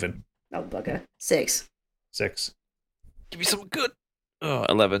get to moving. Oh, bugger. 6. Give me some good. Oh,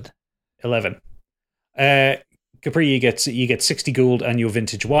 11. 11. Capri, you get 60 gold and your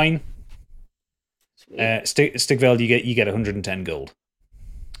vintage wine. Stigveld, you get 110 gold.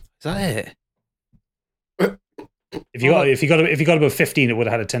 Is that it? If you got above 15, it would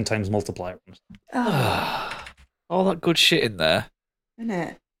have had a 10 times multiplier. All that good shit in there. Isn't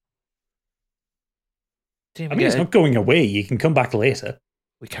it? I mean, it's not going away. You can come back later.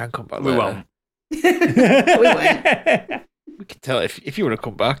 We can come back We later. won't. We won't. We can tell if you want to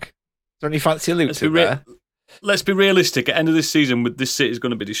come back. Is there any fancy loot in there? Let's be realistic. At the end of this season, this city is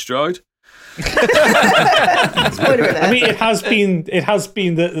going to be destroyed. I mean, it has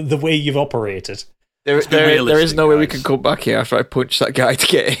been the way you've operated. There is no way we can come back here after I punch that guy to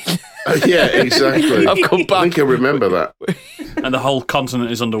get in. Yeah, exactly. I've come back. I think I remember that. And the whole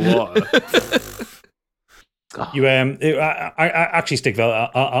continent is underwater. You actually,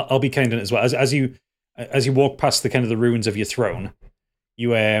 Stigveld, I'll be kind as well. As you walk past the kind of the ruins of your throne,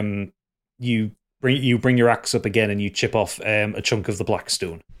 you bring your axe up again and you chip off a chunk of the black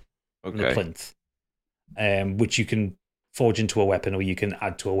stone from the plinth, which you can forge into a weapon, or you can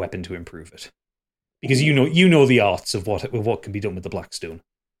add to a weapon to improve it. Because you know the arts of what can be done with the black stone.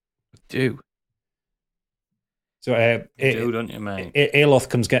 I do. So, don't you, mate? Aeloth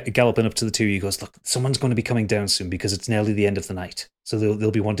comes galloping up to the two of you. He goes, "Look, someone's going to be coming down soon because it's nearly the end of the night. So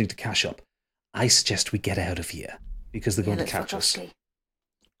they'll be wanting to cash up. I suggest we get out of here because they're going to catch us.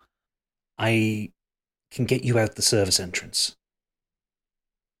 I can get you out the service entrance."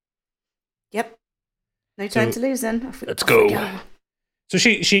 Yep. No time to lose then. Let's go. So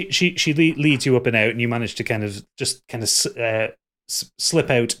she leads you up and out, and you manage to kind of slip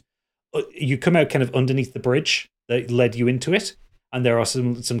out. You come out kind of underneath the bridge that led you into it, and there are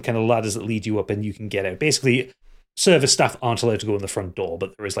some kind of ladders that lead you up, and you can get out. Basically, service staff aren't allowed to go in the front door,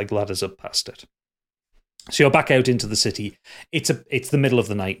 but there is like ladders up past it. So you're back out into the city. It's the middle of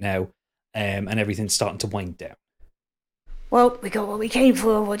the night now, and everything's starting to wind down. Well, we got what we came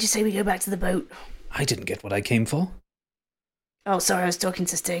for. What'd you say we go back to the boat? I didn't get what I came for. Oh, sorry, I was talking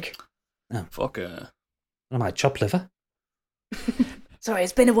to Stig. Oh. Fuck her. Am I chopped liver? Sorry,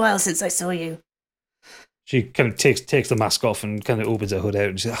 it's been a while since I saw you. She kind of takes the mask off and kind of opens her hood out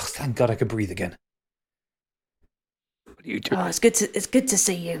and says, "Oh, thank God I could breathe again." What are you doing? Oh, it's good to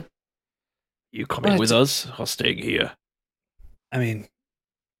see you. You coming with us or staying here? I mean,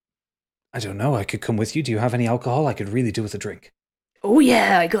 I don't know. I could come with you. Do you have any alcohol? I could really do with a drink. Oh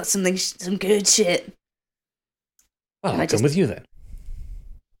yeah, I got some good shit. Well, I'll come with you then.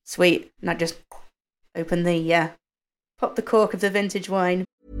 Sweet. And I just open pop the cork of the vintage wine.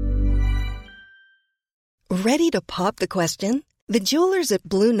 Ready to pop the question? The jewelers at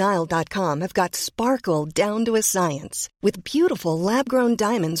BlueNile.com have got sparkle down to a science with beautiful lab-grown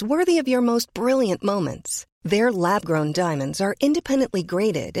diamonds worthy of your most brilliant moments. Their lab-grown diamonds are independently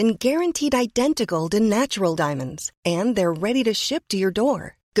graded and guaranteed identical to natural diamonds, and they're ready to ship to your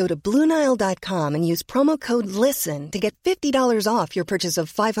door. Go to BlueNile.com and use promo code LISTEN to get $50 off your purchase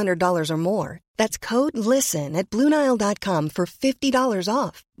of $500 or more. That's code LISTEN at BlueNile.com for $50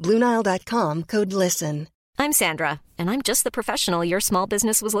 off. BlueNile.com, code LISTEN. I'm Sandra, and I'm just the professional your small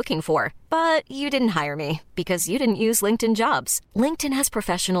business was looking for. But you didn't hire me because you didn't use LinkedIn Jobs. LinkedIn has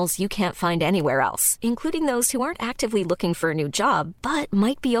professionals you can't find anywhere else, including those who aren't actively looking for a new job, but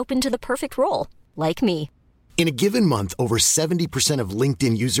might be open to the perfect role, like me. In a given month, over 70% of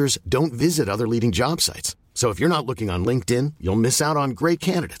LinkedIn users don't visit other leading job sites. So if you're not looking on LinkedIn, you'll miss out on great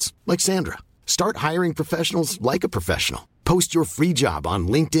candidates like Sandra. Start hiring professionals like a professional. Post your free job on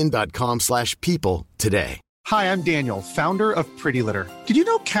linkedin.com/people today. Hi, I'm Daniel, founder of Pretty Litter. Did you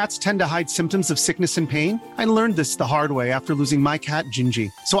know cats tend to hide symptoms of sickness and pain? I learned this the hard way after losing my cat,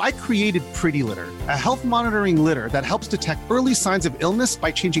 Gingy. So I created Pretty Litter, a health monitoring litter that helps detect early signs of illness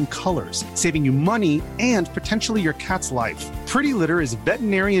by changing colors, saving you money and potentially your cat's life. Pretty Litter is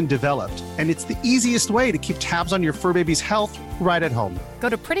veterinarian developed, and it's the easiest way to keep tabs on your fur baby's health right at home. Go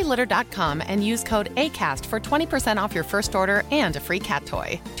to prettylitter.com and use code ACAST for 20% off your first order and a free cat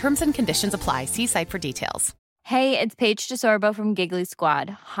toy. Terms and conditions apply. See site for details. Hey, it's Paige DeSorbo from Giggly Squad.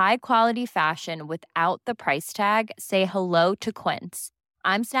 High quality fashion without the price tag. Say hello to Quince.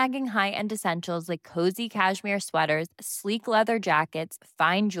 I'm snagging high-end essentials like cozy cashmere sweaters, sleek leather jackets,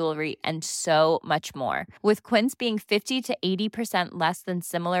 fine jewelry, and so much more. With Quince being 50 to 80% less than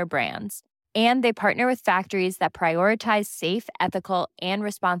similar brands. And they partner with factories that prioritize safe, ethical, and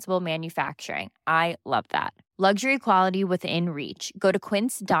responsible manufacturing. I love that. Luxury quality within reach. Go to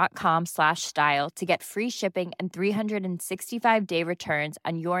quince.com/style to get free shipping and 365-day returns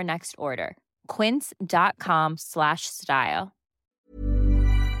on your next order. Quince.com/style.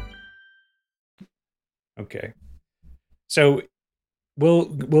 Okay. So we'll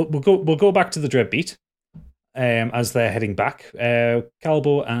go back to the Dreadbeat as they're heading back.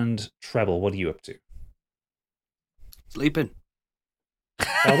 Calbo and Treble, what are you up to? Sleeping.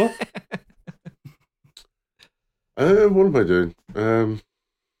 Calbo? What am I doing?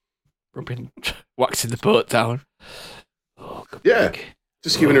 Rubbing, waxing the boat down. Oh, yeah,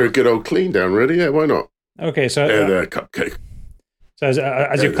 just giving her a good old clean down, really. Yeah, why not? Okay, so there, cupcake. So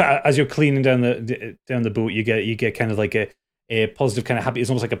as you're cleaning down the boat, you get kind of like a positive kind of happy. It's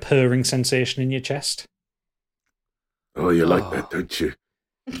almost like a purring sensation in your chest. Oh, you like that, don't you?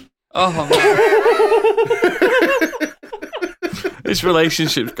 Oh, man. This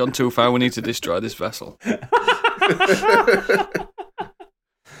relationship's gone too far. We need to destroy this vessel.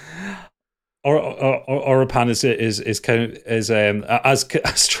 Orapan is kind of as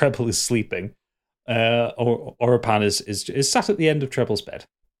Treble is sleeping. Orapan is sat at the end of Treble's bed.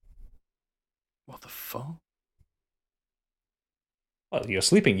 What the fuck? Well, you're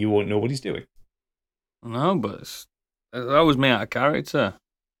sleeping. You won't know what he's doing. No, but that was me out of character.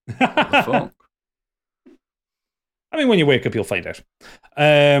 What the fuck? I mean, when you wake up, you'll find out.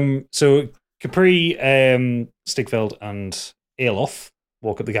 So Capri, Stigfeld, and Aeloth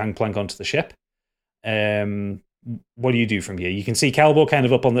walk up the gangplank onto the ship. What do you do from here? You can see Calbo kind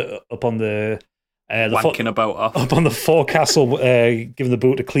of up on the wanking about up on the forecastle, giving the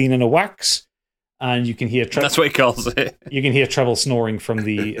boat a clean and a wax, and you can hear that's what he calls it. You can hear Treble snoring from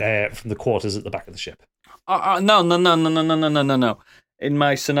the quarters at the back of the ship. No. In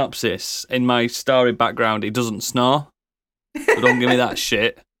my synopsis, in my story background, he doesn't snore. So don't give me that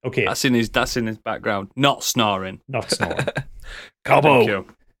shit. Okay, that's in his background. Not snoring. Not snoring. Cabo.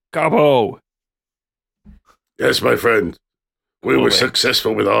 Yes, my friend. We were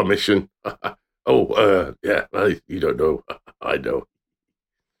successful with our mission. Yeah. You don't know. I know.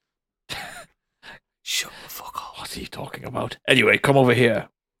 Shut the fuck up. What are you talking about? Anyway, come over here.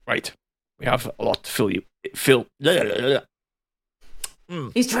 Right. We have a lot to fill you.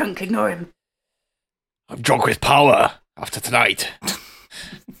 He's drunk, ignore him. I'm drunk with power after tonight.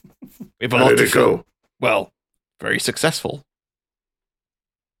 We have a How lot did to it fill. go? Well, very successful.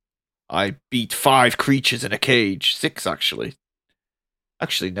 I beat 5 creatures in a cage. 6, actually.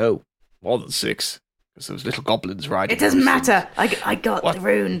 Actually, no. More than 6. Because there was little goblins riding. It doesn't matter. I got the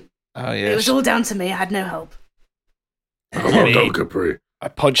rune. Oh, yeah. It was all down to me. I had no help. Come on, Capri. I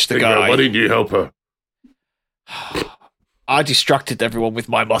punched the guy. Why didn't you help her? I distracted everyone with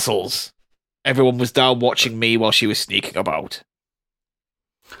my muscles. Everyone was down watching me while she was sneaking about.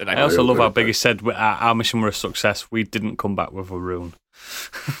 And I also love how big he said our mission was a success. We didn't come back with a rune.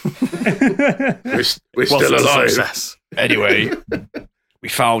 We're still alive. Success. Anyway, we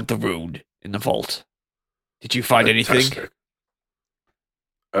found the rune in the vault. Did you find anything?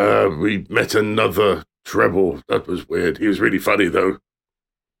 We met another Treble. That was weird. He was really funny, though.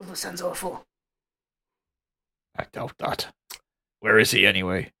 Oh, sounds awful. I doubt that. Where is he,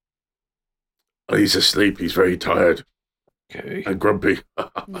 anyway? Oh, he's asleep. He's very tired. Okay. And grumpy.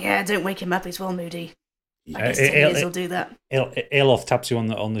 Yeah, don't wake him up. He's well moody. I guess 10 years will do that. Aeloth taps you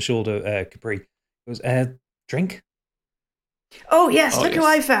on the shoulder, Capri. Goes, drink? Oh, yes. Look who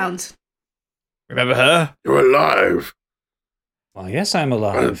I found. Remember her? You're alive. Well, yes, I'm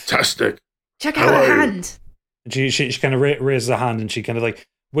alive. Fantastic. Check out her hand. And she kind of raises her hand and she kind of like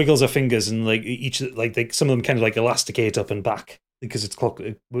wiggles her fingers and like each like some of them kind of like elasticate up and back because of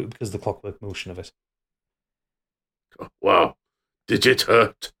the clockwork motion of it. Oh, wow. Did it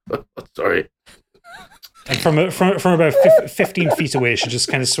hurt? Sorry. And from about 15 feet away, she just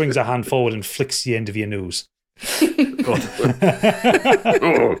kind of swings her hand forward and flicks the end of your nose. And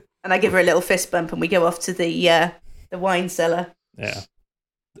I give her a little fist bump, and we go off to the wine cellar. Yeah,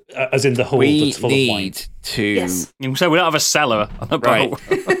 as in the hole that's full of wine. Yes. You can say we don't have a cellar on the boat.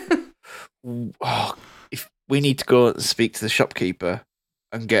 If we need to go and speak to the shopkeeper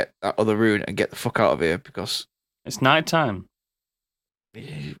and get that other rune and get the fuck out of here because it's night time.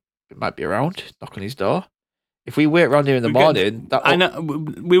 It might be around. Knock on his door. If we wait around here in the morning, I know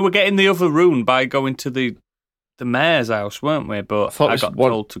we were getting the other rune by going to the the mayor's house, weren't we? But I got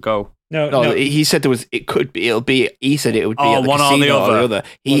told to go. No. He said there was. It could be. He said it would be at the one casino or the other.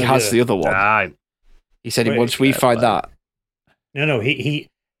 He has the other one. Right. He said once we find that. No. He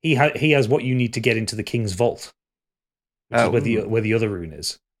has what you need to get into the king's vault, which is where the other rune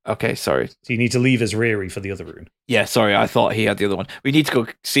is. Okay, sorry. So you need to leave as Riri for the other rune. Yeah, sorry. I thought he had the other one. We need to go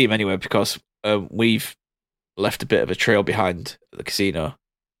see him anyway because we've left a bit of a trail behind at the casino.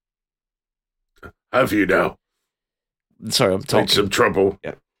 Have you now? Sorry, I'm talking. Had some trouble.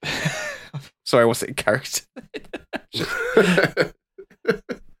 Yeah. Sorry, I wasn't in character. I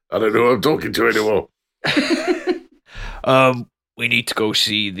don't know who I'm talking to anymore. We need to go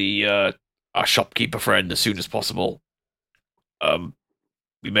see our shopkeeper friend as soon as possible.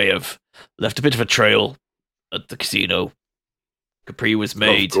 We may have left a bit of a trail at the casino. Capri was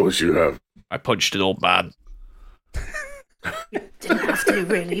made. Of course you have. I punched an old man. Didn't have to,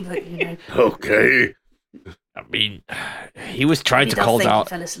 really, but you know. Okay. I mean, he was trying to call out. He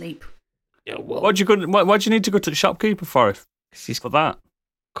fell asleep. Yeah, well, Why'd you need to go to the shopkeeper for? He's for that.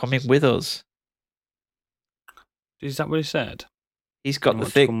 Coming with us. Is that what he said? He's got the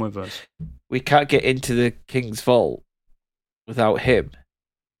thing. Come with us. We can't get into the king's vault without him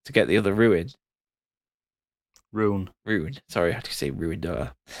to get the other ruin. Rune. Sorry, I had to say ruin. Yeah.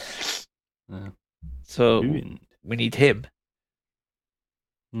 So Ruined. we need him.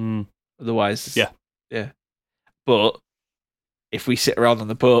 Otherwise, yeah. But if we sit around on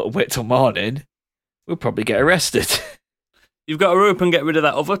the boat and wait till morning, we'll probably get arrested. You've got to hurry up and get rid of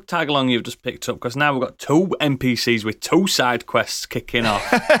that other tag along you've just picked up because now we've got 2 NPCs with 2 side quests kicking off.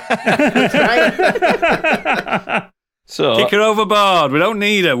 So kick her overboard. We don't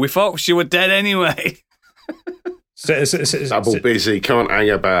need her. We thought she were dead anyway. Double busy, can't hang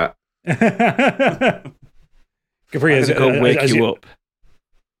about. Capri, I'm gonna go wake you up.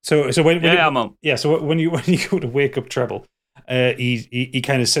 So when I'm on. Yeah, so when you go to wake up Treble, he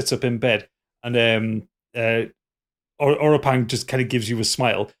kind of sits up in bed, and Orapang just kind of gives you a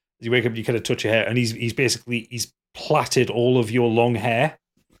smile. As you wake up, you kind of touch your hair, and he's plaited all of your long hair.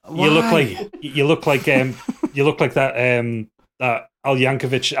 Why? You look like that Al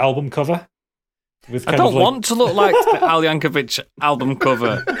Yankovic album cover. With I don't want to look like the Al Yankovic album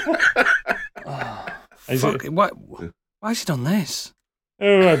cover. Why has he done this?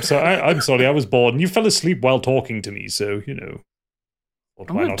 Oh, I'm sorry. I'm sorry. I was bored, and you fell asleep while talking to me. So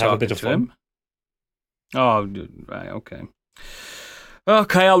why not have a bit of fun? Him. Oh, right. Okay.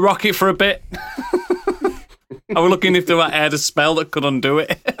 Okay, I'll rock it for a bit. I was looking if I had a spell that could undo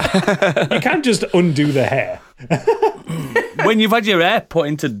it. You can't just undo the hair. When you've had your hair put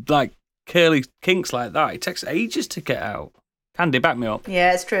into like curly kinks like that, it takes ages to get out. Candy, back me up.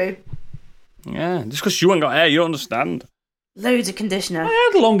 Yeah, it's true. Yeah, just because you ain't got hair, you don't understand. Loads of conditioner.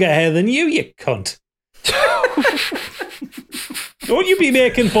 I had longer hair than you cunt. Don't you be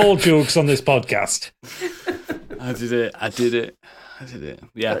making bald jokes on this podcast. I did it.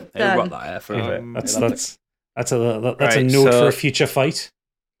 Yeah, hey, rock that hair for a bit. That's a note for a future fight.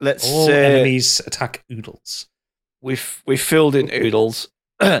 All enemies attack oodles. We've filled in oodles,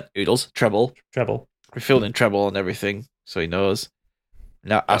 treble. We filled in treble and everything, so he knows.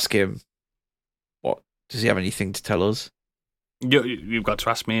 Now ask him. What does he have anything to tell us? You've got to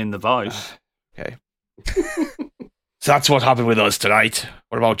ask me in the voice. Okay. So that's what happened with us tonight.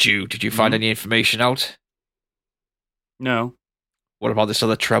 What about you? Did you find any information out? No. What about this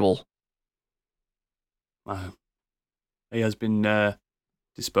other treble? He has been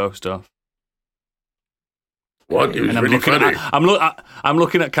disposed of. What? He was and really funny. I'm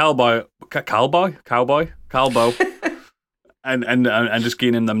looking at Cowboy, and just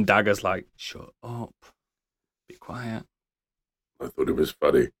giving him them daggers like, shut up, be quiet. I thought it was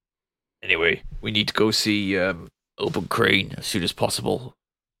funny. Anyway, we need to go see Open Crane as soon as possible.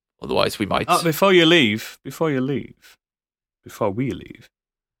 Otherwise, we might. Before we leave,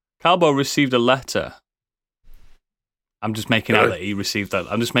 Cowboy received a letter. I'm just making out that he received that.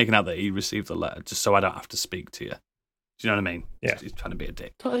 I'm just making out that he received the letter, just so I don't have to speak to you. Do you know what I mean? Yeah. He's trying to be a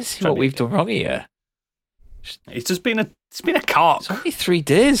dick. Let's see what we've done wrong here. It's just been a cock. It's only 3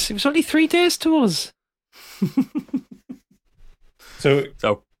 days. It was only 3 days to us. So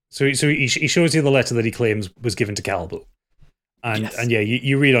he shows you the letter that he claims was given to Calbo. And yeah,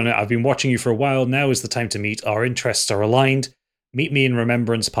 you read on it. I've been watching you for a while. Now is the time to meet. Our interests are aligned. Meet me in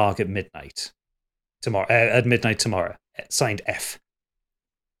Remembrance Park at midnight tomorrow. Signed F.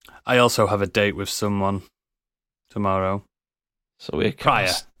 I also have a date with someone tomorrow. So we prior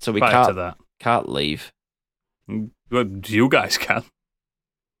to that. Can't leave. Well, you guys can.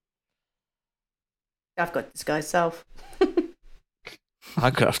 I've got disguised self.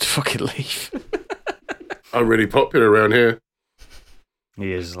 I'm gonna have to fucking leave. I'm really popular around here.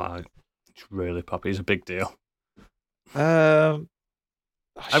 He is it's really popular. He's a big deal. I've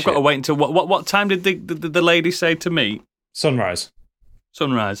got to wait until what time did the lady say to me? Sunrise. So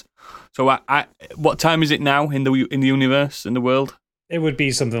what time is it now in the universe, in the world? It would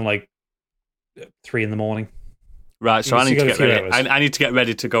be something like 3 a.m. Right, so I need to get ready. Hours. I need to get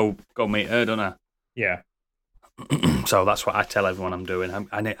ready to go meet her, don't I? Yeah. So that's what I tell everyone I'm doing.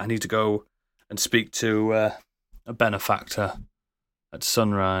 I need to go and speak to a benefactor at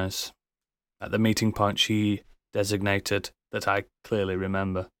sunrise at the meeting point she designated that I clearly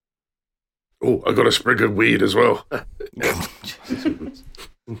remember. Oh, I got a sprig of weed as well.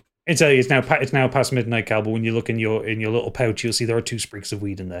 It's now past midnight, Cal, but when you look in your little pouch, you'll see there are 2 sprigs of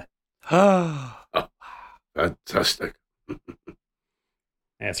weed in there. Fantastic.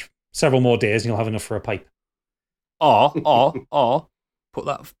 Yeah, several more days and you'll have enough for a pipe. Or put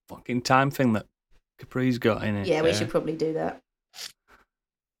that fucking time thing that Capri's got in it. Yeah, we should probably do that.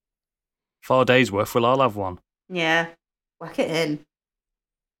 4 days worth, we'll all have one. Yeah, whack it in.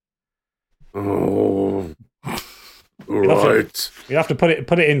 Oh, right. You have to put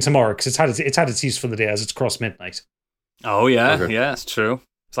it in tomorrow because it's had its use for the day as it's crossed midnight. Oh yeah, Okay. yeah, it's true.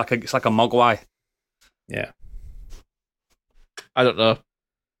 It's like a mogwai. Yeah. I don't know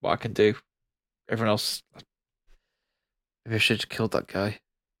what I can do. Everyone else. Maybe I should have killed that guy.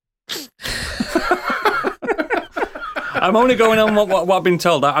 I'm only going on what I've been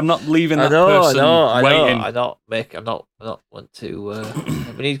told. I'm not leaving that person waiting. I don't want to.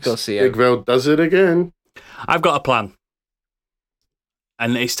 We need to go see him. Stigveld does it again. I've got a plan.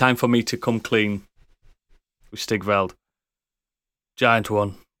 And it's time for me to come clean with Stigveld. Giant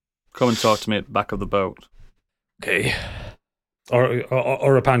one. Come and talk to me at the back of the boat. Okay.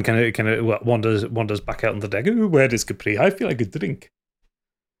 Or a pan kind of wanders back out on the deck. Ooh, where is Capri? I feel like a drink.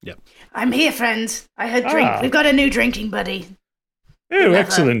 Yep. I'm here, friends. I heard drink. We've got a new drinking buddy. Oh,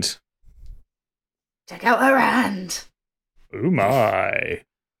 excellent. Check out her hand. Oh my.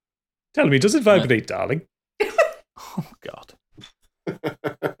 Tell me, does it vibrate, darling? Oh, God.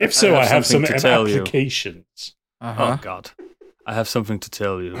 If so, I have some something to tell you. applications. Oh, God. I have something to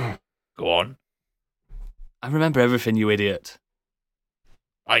tell you. Go on. I remember everything, you idiot.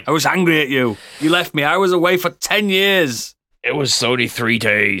 I was angry at you. You left me. I was away for 10 years. It was only 3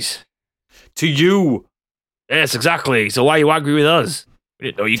 days. To you. Yes, exactly. So why are you angry with us? We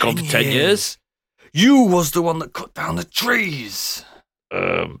didn't know you gone for 10 years. You was the one that cut down the trees.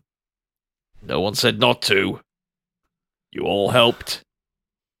 No one said not to. You all helped.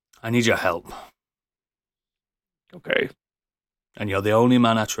 I need your help. Okay. And you're the only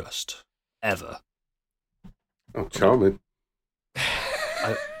man I trust. Ever. Oh, charming.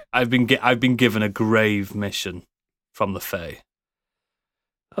 I've been given a grave mission from the Fae.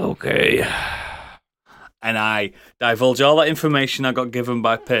 Okay. And I divulge all that information I got given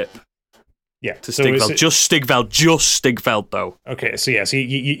by Pip. Yeah. To Stigveld. Just Stigveld, though. Okay, so yes,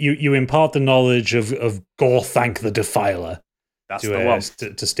 you impart the knowledge of Gorthank the Defiler. That's to, the one.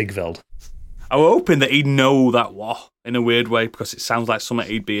 To Stigveld. I was hoping that he'd know that war in a weird way because it sounds like something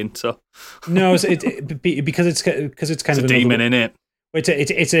he'd be into. No, because it's kind of a demon, innit?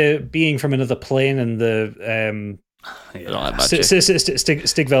 It's a being from another plane, and the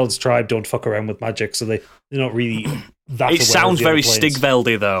Stigveld's tribe don't fuck around with magic, so they're not really that. It sounds very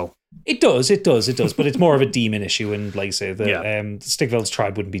Stigveldy, though. It does, but it's more of a demon issue, and like I say, Stigveld's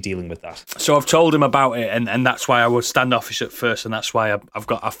tribe wouldn't be dealing with that. So I've told him about it, and that's why I was standoffish at first, and that's why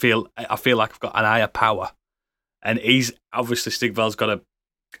I feel like I've got an higher power, and he's obviously Stigveld's got to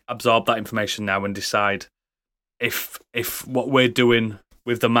absorb that information now and decide if what we're doing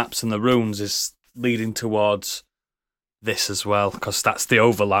with the maps and the runes is leading towards this as well, because that's the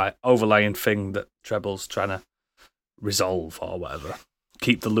overlying thing that Treble's trying to resolve or whatever.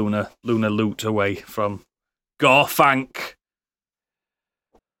 Keep the lunar loot away from Gorthank.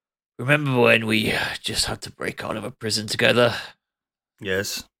 Remember when we just had to break out of a prison together?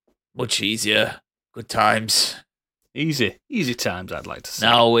 Yes. Much easier. Good times. Easy times, I'd like to say.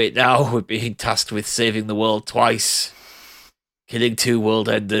 Now we're being tasked with saving the world twice. Killing 2 world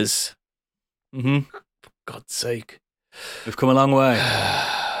enders. Mm-hmm. For God's sake. We've come a long way.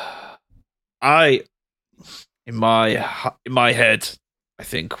 In my head, I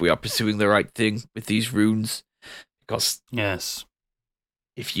think we are pursuing the right thing with these runes. Because yes,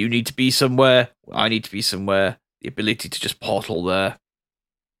 if you need to be somewhere, I need to be somewhere. The ability to just portal there,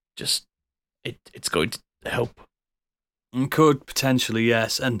 it's going to help. Could potentially,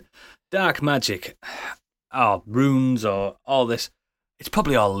 yes. And dark magic, runes or all this, it's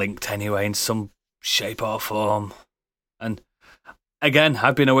probably all linked anyway in some shape or form. And again,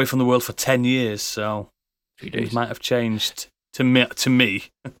 I've been away from the world for 10 years, so Things might have changed to me.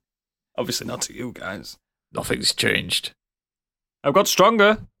 Obviously not to you guys. Nothing's changed. I've got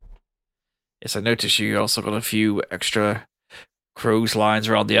stronger. Yes, I noticed you also got a few extra crow's lines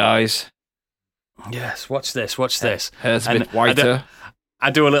around the eyes. Yes, watch this. Hair's a bit whiter. I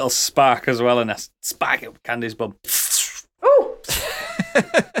do a little spark as well, and I spark it with Candy's bum. Oh!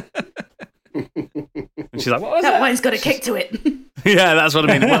 And she's like, what was that wine's got a kick to it. Yeah, that's what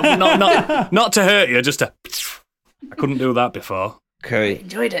I mean. Well, not to hurt you, just to... I couldn't do that before. Okay.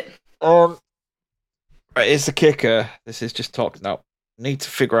 Enjoyed it. Right, here's the kicker. This is just talking now. Need to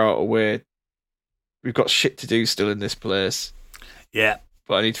figure out a way. We've got shit to do still in this place. Yeah.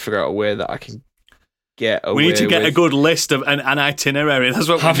 But I need to figure out a way that I can get away. We need to get with a good list of an itinerary. That's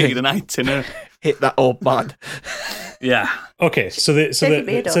what we need, an itinerary. Hit that old man. Yeah. Okay, so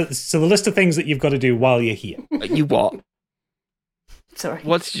the list of things that you've got to do while you're here. You what? Sorry.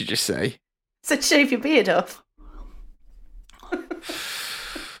 What did you just say? Said shave your beard off.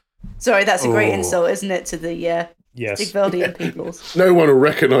 Sorry, that's a great insult, isn't it, to the Stigveldian peoples? No one will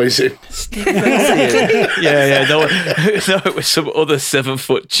recognise him. Yeah. No, it was some other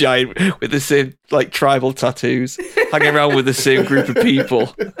 7-foot giant with the same tribal tattoos, hanging around with the same group of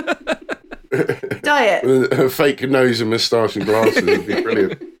people. Diet. A fake nose and moustache and glasses would be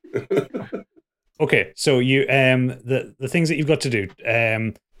brilliant. Okay, so you the things that you've got to do.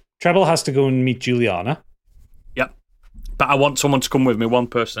 Treble has to go and meet Juliana. Yep. But I want someone to come with me, one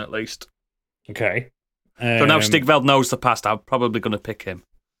person at least. Okay. So now Stigveld knows the past, I'm probably going to pick him.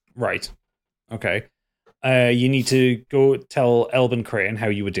 Right. Okay. You need to go tell Elben Crane how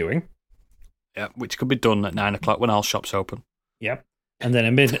you were doing. Yeah, which could be done at 9 o'clock when all shops open. Yep. And then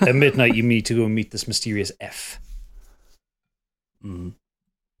at midnight, you need to go and meet this mysterious F. Mm.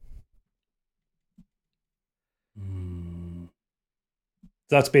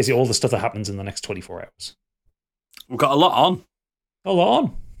 That's basically all the stuff that happens in the next 24 hours. We've got a lot on. A lot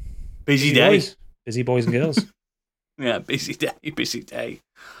on. Busy day. Boys. Busy boys and girls. Yeah, busy day.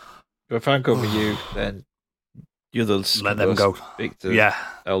 If I go with you, then the others let them go. Speak to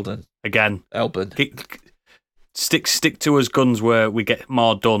Eldon. Again. Elben. Stick to us guns where we get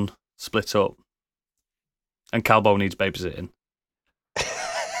more done, split up. And Calbo needs babysitting.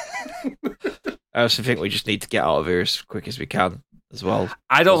 I also think we just need to get out of here as quick as we can as well.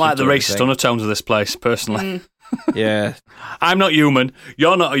 I don't like the racist undertones of this place, personally. Yeah. I'm not human.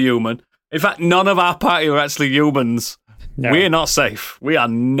 You're not a human. In fact, none of our party are actually humans. No. We're not safe. We are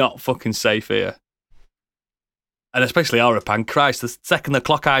not fucking safe here. And especially Arapan. Christ, the second the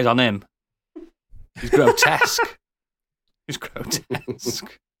clock eyes on him, he's grotesque. He's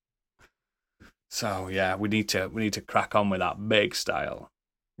grotesque. So yeah, we need to crack on with that big style.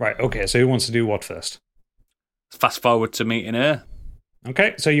 Right, okay, so who wants to do what first? Fast forward to meeting her.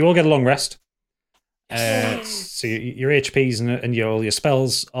 Okay, so you all get a long rest. So your HPs and all your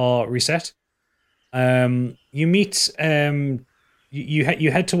spells are reset. You meet. You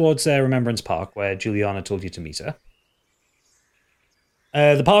head towards Remembrance Park, where Juliana told you to meet her.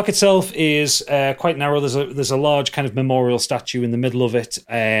 The park itself is quite narrow. There's a large kind of memorial statue in the middle of it,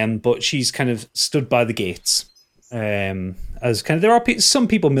 but she's kind of stood by the gates. As kind of there are some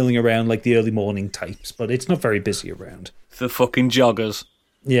people milling around, like the early morning types, but it's not very busy around. The fucking joggers.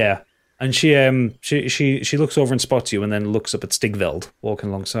 Yeah. And she looks over and spots you, and then looks up at Stigveld walking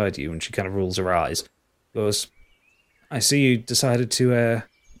alongside you, and she kind of rolls her eyes. Goes, "I see you decided to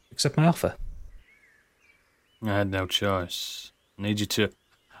accept my offer." I had no choice. I need you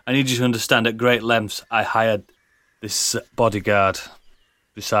to understand at great lengths. I hired this bodyguard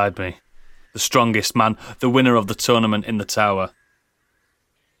beside me, the strongest man, the winner of the tournament in the tower.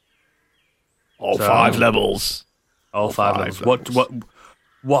 All 5 levels. All five levels.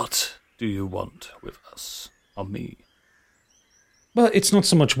 What do you want with us, or me? Well, it's not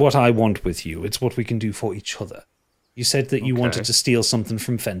so much what I want with you, it's what we can do for each other. You said that you wanted to steal something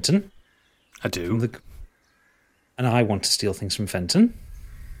from Fenton. I do. And I want to steal things from Fenton.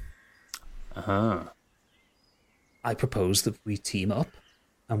 Uh-huh. I propose that we team up,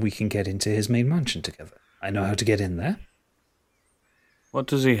 and we can get into his main mansion together. I know how to get in there. What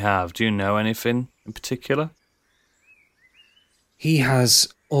does he have? Do you know anything in particular? He has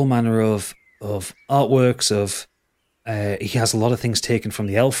all manner of artworks, he has a lot of things taken from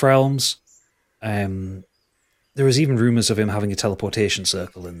the elf realms. There is even rumours of him having a teleportation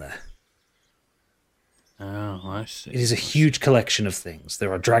circle in there. Oh, I see. It is a huge collection of things.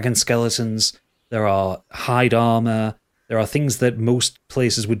 There are dragon skeletons, there are hide armour, there are things that most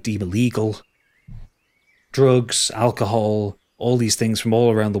places would deem illegal. Drugs, alcohol, all these things from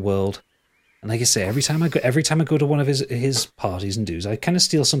all around the world. And like I say, every time I go to one of his parties and do's, I kind of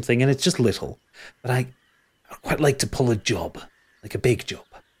steal something, and it's just little. But I'd quite like to pull a job, like a big job.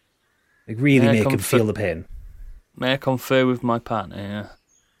 Like really make him feel the pain. May I confer with my partner? Yeah.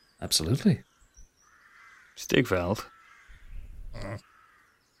 Absolutely. Stigveld.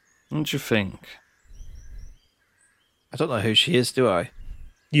 What do you think? I don't know who she is, do I?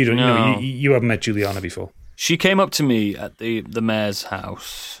 You don't No. know. You haven't met Juliana before. She came up to me at the mayor's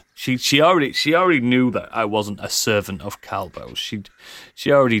house. She already knew that I wasn't a servant of Calbo's.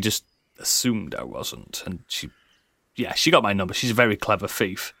 She already just assumed I wasn't, and she got my number. She's a very clever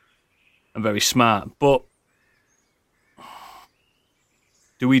thief and very smart. But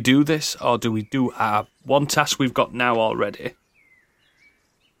do we do this, or do we do our one task we've got now already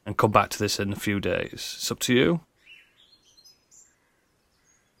and come back to this in a few days? It's up to you.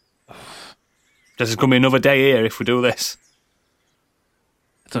 There's going to be another day here if we do this.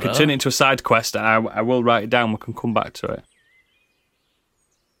 We can turn it into a side quest, and I will write it down. We can come back to it.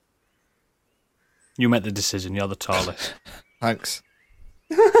 You make the decision. You're the tallest. Thanks.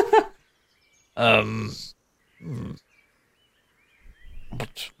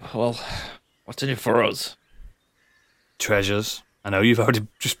 Well, what's in it for us? Treasures. I know you've already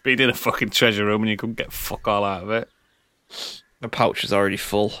just been in a fucking treasure room and you couldn't get fuck all out of it. My pouch is already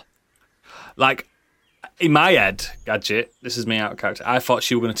full. Like, in my head, Gadget, this is me out of character, I thought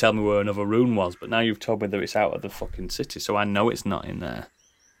she was going to tell me where another rune was, but now you've told me that it's out of the fucking city, so I know it's not in there.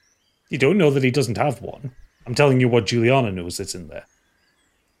 You don't know that he doesn't have one. I'm telling you what Juliana knows that's in there.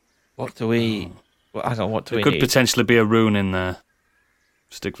 What do we... Well, I don't know, what do we There could need? potentially be a rune in there.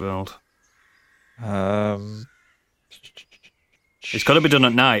 Stigveld. It's got to be done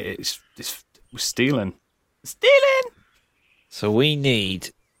at night. We're stealing. Stealing! So we need...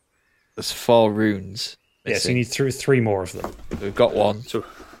 There's 4 runes. Yes, you need three more of them. We've got one. So,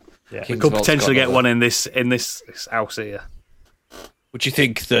 yeah. We could potentially get one in this house here. Would you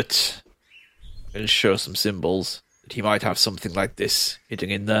think that... Going to show some symbols that he might have something like this hidden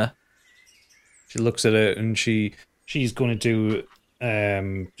in there? She looks at it and she's going to do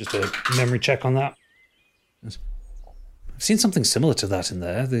just a memory check on that. I've seen something similar to that in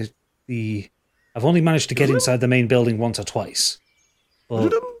there. I've only managed to get inside the main building once or twice,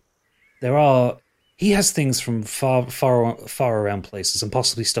 but he has things from far around places and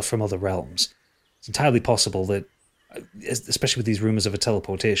possibly stuff from other realms. It's entirely possible that, especially with these rumors of a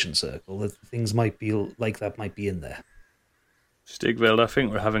teleportation circle, that things might be like that might be in there. Stigveld, I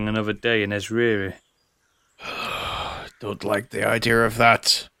think we're having another day in Ezreiri. Don't like the idea of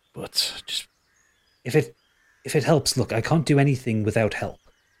that, but just... If it helps, look, I can't do anything without help.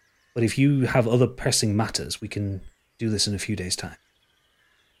 But if you have other pressing matters, we can do this in a few days' time.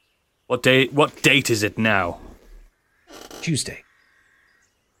 What date is it now? Tuesday.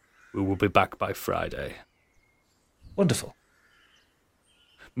 We will be back by Friday. Wonderful.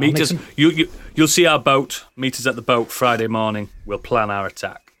 Meet us. You'll see our boat. Meet us at the boat Friday morning. We'll plan our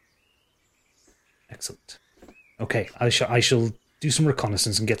attack. Excellent. Okay, I shall do some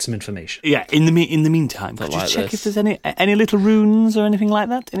reconnaissance and get some information. Yeah. In the meantime, could you check if there's any little runes or anything like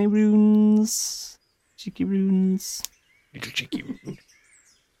that? Any runes? Cheeky runes. Little cheeky rune.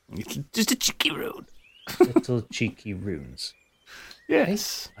 Just a cheeky rune. Little cheeky runes.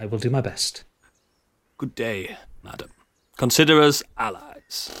 Yes. I will do my best. Good day, madam. Consider us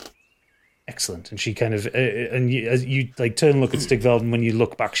allies. Excellent. And she kind of and you like turn and look at Stigveld, and when you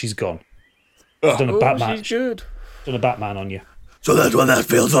look back, she's gone. She's done a Batman. She's good. Done a Batman on you. So that's what that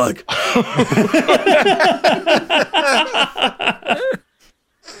feels like.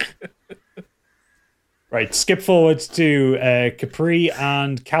 Right, skip forward to Capri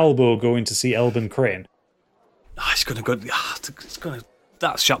and Calbo going to see Elben Crane. It's going to go. It's going to.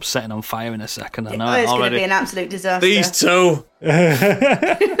 That shop's setting on fire in a second. I know It's going already. to be an absolute disaster. These two.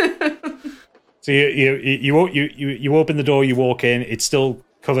 So you open the door, you walk in. It's still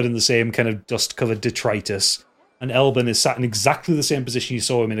covered in the same kind of dust-covered detritus, and Elben is sat in exactly the same position you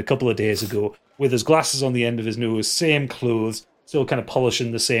saw him in a couple of days ago, with his glasses on the end of his nose, same clothes, still kind of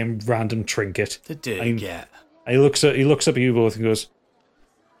polishing the same random trinket. The dig, yeah. He looks up at you both and goes,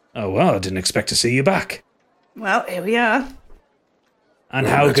 "Oh well, I didn't expect to see you back." Well, here we are. And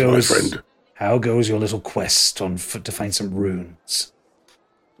Well, that's my friend. how goes your little quest to find some runes?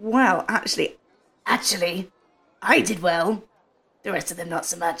 Well, actually, I did well. The rest of them not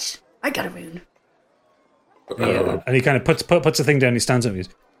so much. I got a rune. Yeah. And he kind of puts a thing down. He stands up and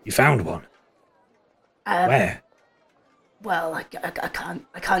goes, "You found one? Where?" Well, I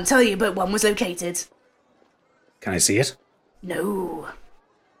can't tell you, but one was located. Can I see it? No.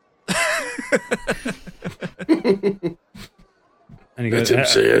 And he Let goes, him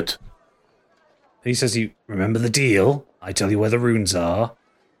see it. He says, "You remember the deal? I tell you where the runes are.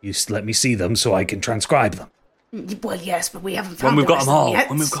 You let me see them so I can transcribe them." Well, yes, but we haven't When found we've the got rest them of all. them yet.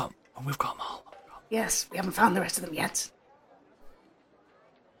 When we've got them all. Yes, we haven't found the rest of them yet.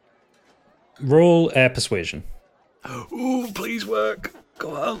 Roll persuasion. Ooh, please work.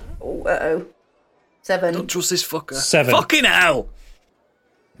 Go on. Oh, uh-oh. 7. Don't trust this fucker. 7. Fucking hell!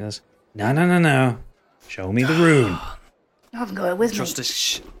 He goes, no. Show me the rune. I haven't got it with Trust me.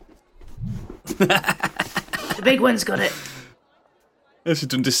 this The big one's got it. Let's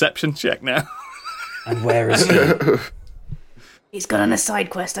do a deception check now. And where is he? He's gone on a side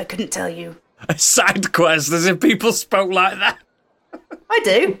quest, I couldn't tell you. A side quest, as if people spoke like that. I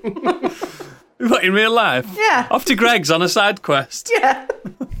do. What, in real life? Yeah. Off to Greg's on a side quest. Yeah.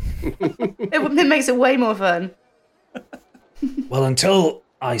 It makes it way more fun. Well, until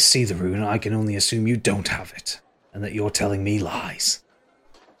I see the rune, I can only assume you don't have it, and that you're telling me lies.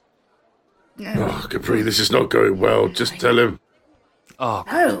 No. Oh, Capri, this is not going well. Just tell him. Oh.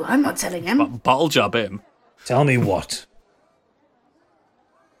 No, I'm not telling him. Bottle job him. Tell me what?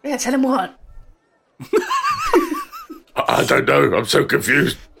 Yeah, tell him what? I don't know. I'm so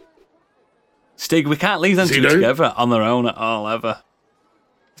confused. Stig, we can't leave them two together on their own at all, ever.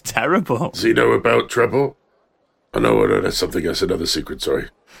 Terrible. Does he know about Treble? Oh, no, that's something else. Another secret, sorry.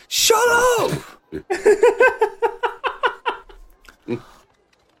 Shut up!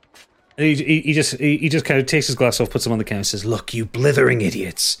 He just kind of takes his glass off, puts them on the counter, and says, "Look, you blithering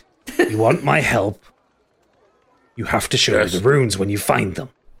idiots! You want my help? You have to show me the runes when you find them."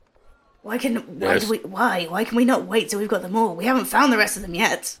 Why can we not wait till we've got them all? We haven't found the rest of them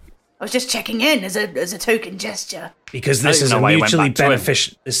yet. I was just checking in as a token gesture. Because this is a mutually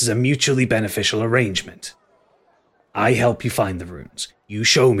beneficial. This is a mutually beneficial arrangement. I help you find the runes. You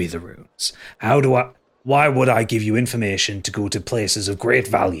show me the runes. Why would I give you information to go to places of great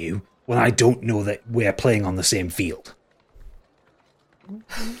value when I don't know that we're playing on the same field?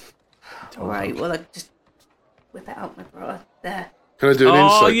 All right, well, I just whip it out, my brother. There. Can I do an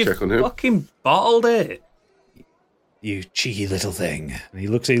insight check on him? Fucking bottled it. You cheeky little thing. And he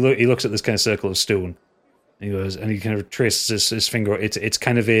looks at this kind of circle of stone. And he goes, and he kind of traces his finger. It's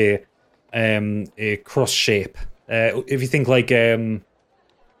kind of a cross shape. If you think like an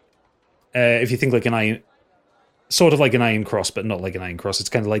iron, sort of like an iron cross, but not like an iron cross. It's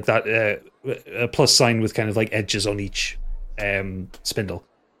kind of like that a plus sign with kind of like edges on each spindle.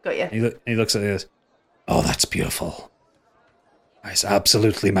 Got you. And he looks at it and goes, "Oh, that's beautiful. It's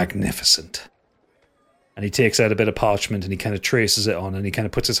absolutely magnificent." And he takes out a bit of parchment and he kind of traces it on and he kind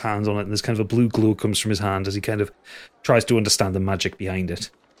of puts his hands on it and there's kind of a blue glow comes from his hand as he kind of tries to understand the magic behind it.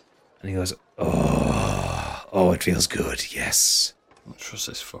 And he goes, Oh, it feels good, yes. I don't trust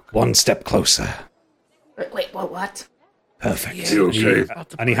this fucker. One step closer. Wait, what? Perfect. You okay?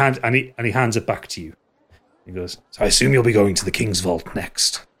 And he hands it back to you. He goes, "So I assume you'll be going to the King's Vault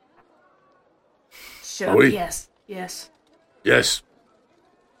next." Sure, yes. Yes.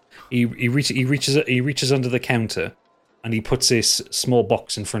 He reaches under the counter, and he puts this small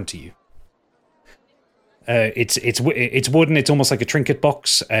box in front of you. It's wooden. It's almost like a trinket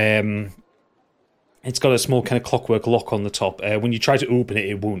box. It's got a small kind of clockwork lock on the top. When you try to open it,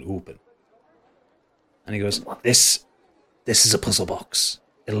 it won't open. And he goes, "This is a puzzle box.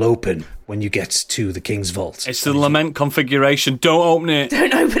 It'll open when you get to the King's Vault." It's the lament configuration. Don't open it.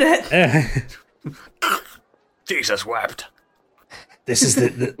 Don't open it. Jesus wept. This is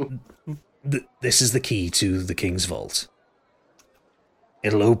this is the key to the King's Vault.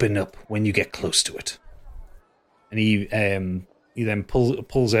 It'll open up when you get close to it. And he then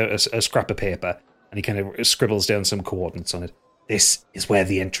pulls out a scrap of paper and he kind of scribbles down some coordinates on it. This is where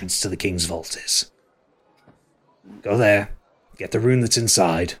the entrance to the King's Vault is. Go there, get the rune that's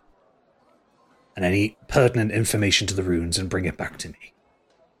inside, and any pertinent information to the runes and bring it back to me.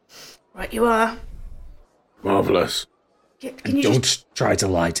 Right, you are. Marvellous. And don't try to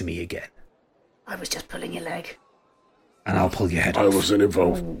lie to me again. I was just pulling your leg. And I'll pull your head off. I wasn't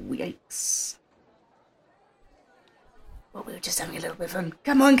involved. Oh, yikes. Well, we were just having a little bit of fun.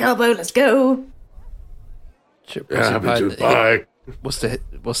 Come on, Calbo, let's go. Yeah, me too. Bye. What's the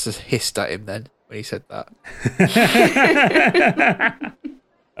hissed at him then when he said that?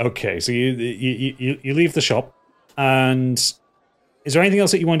 Okay, so you leave the shop, and is there anything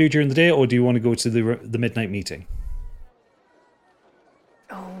else that you want to do during the day, or do you want to go to the midnight meeting?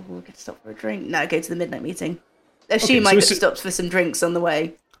 Oh, we're going to stop for a drink. No, go to the midnight meeting. Assume I stops for some drinks on the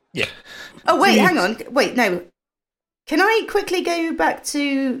way. Yeah. Oh, wait, hang on. Wait, no. Can I quickly go back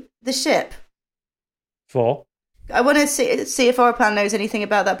to the ship? For? I want to see if Oraplan knows anything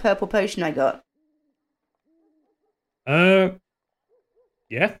about that purple potion I got.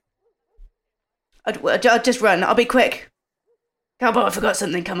 Yeah. I'll just run. I'll be quick. Calbo, I forgot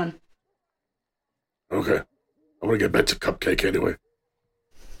something. Come on. Okay. I want to get back to Cupcake anyway.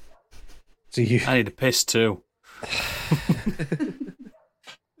 So I need a piss too.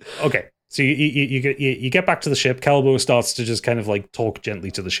 Okay, so you get back to the ship. Calbo starts to just kind of like talk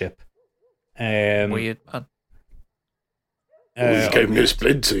gently to the ship. Weird, man. You gave me a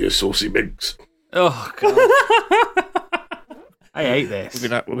splinter, you saucy minx. Oh, God. I hate this. We're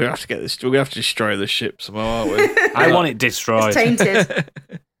gonna have to get this. We're gonna have to destroy the ship somehow, aren't we? I want it destroyed. It's tainted.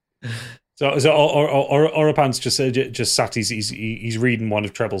 So Orapans just sat. He's reading one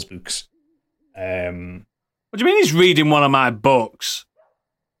of Treble's books. What do you mean he's reading one of my books?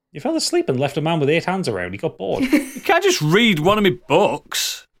 You fell asleep and left a man with 8 hands around. He got bored. You can't just read one of my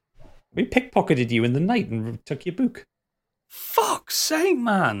books. We pickpocketed you in the night and took your book. Fuck's sake,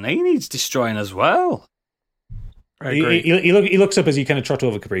 man. He needs destroying as well. I agree. He looks up as he kind of trot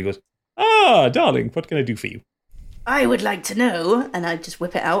over Capri. He goes, darling, what can I do for you? I would like to know, and I just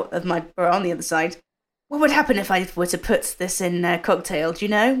whip it out of my bra on the other side. What would happen if I were to put this in a cocktail? Do you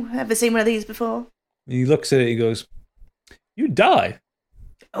know? Ever seen one of these before? And he looks at it. He goes, "You die."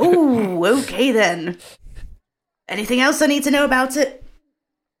 Oh, okay then. Anything else I need to know about it?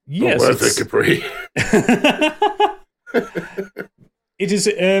 Yes, not worth it, Capri. It is.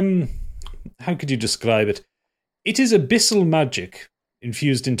 How could you describe it? It is abyssal magic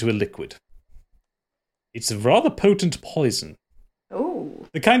infused into a liquid. It's a rather potent poison. Oh.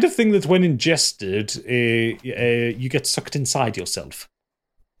 The kind of thing that when ingested, you get sucked inside yourself.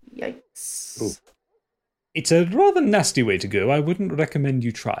 Yikes. Ooh. It's a rather nasty way to go. I wouldn't recommend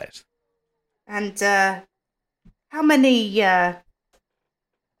you try it. And how many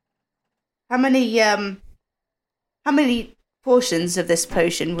portions of this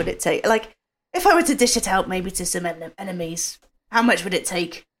potion would it take? Like, if I were to dish it out maybe to some enemies, how much would it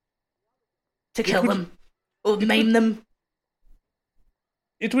take to kill them or maim them?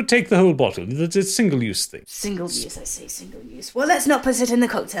 It would take the whole bottle. It's a single-use thing. Single use, I see, single use. Well, let's not put it in the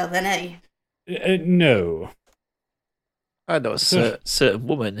cocktail then, eh? No. I know a certain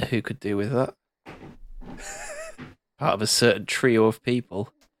woman who could do with that. Part of a certain trio of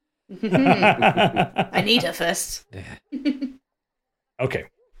people. I need her first. Yeah. Okay.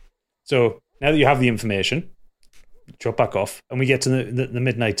 So now that you have the information, drop back off, and we get to the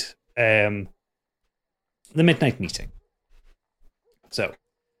midnight meeting. So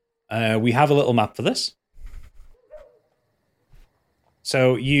we have a little map for this.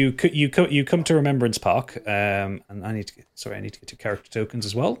 So you come to Remembrance Park, and I need to get your character tokens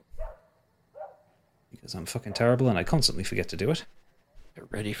as well, because I'm fucking terrible and I constantly forget to do it. Get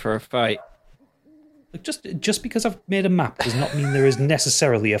ready for a fight. Like just because I've made a map does not mean there is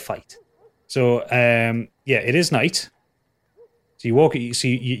necessarily a fight. So it is night. So you walk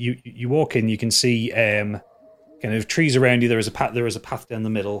in, you can see kind of trees around you. There is a path down the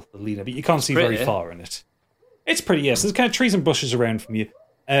middle, the leader, but you can't see very far in it. It's pretty, yes. There's kind of trees and bushes around from you.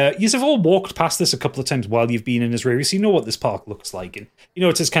 You've all walked past this a couple of times while you've been in Israel, so you know what this park looks like. And you know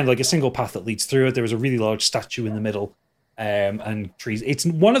it's just kind of like a single path that leads through it. There is a really large statue in the middle, and trees. It's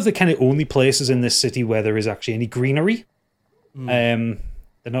one of the kind of only places in this city where there is actually any greenery. They're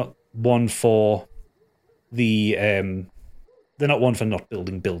not one for not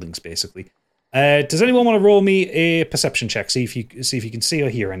building buildings, basically. Does anyone want to roll me a perception check? See if you can see or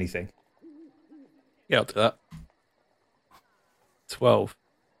hear anything. Yeah, I'll do that. 12.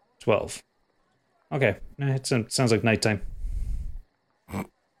 Okay. It sounds like nighttime.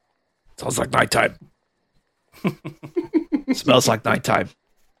 Sounds like nighttime. Smells like nighttime.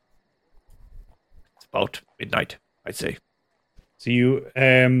 It's about midnight, I'd say. So you,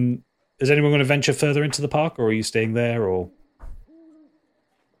 is anyone going to venture further into the park, or are you staying there, or?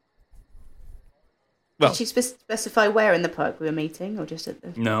 Well, did she specify where in the park we were meeting, or just at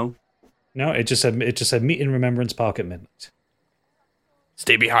the? No, it just said meet in Remembrance Park at midnight.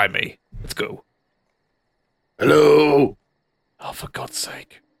 Stay behind me. Let's go. Hello. Oh, for God's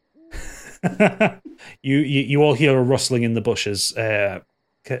sake! You all hear a rustling in the bushes,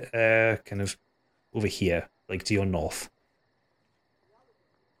 kind of over here, like to your north.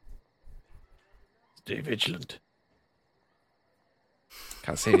 Stay vigilant.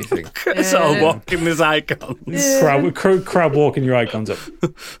 Can't see anything. It's all walking his icons. Crowd walking your icons up.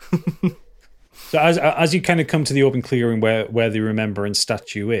 So as you kind of come to the open clearing where the Remembrance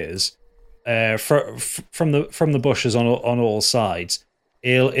statue is, from the bushes on all sides,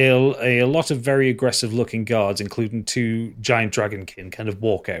 a lot of very aggressive looking guards, including 2 giant dragonkin, kind of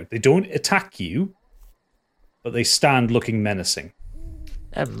walk out. They don't attack you, but they stand looking menacing.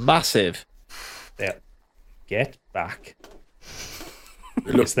 They're massive. Get back.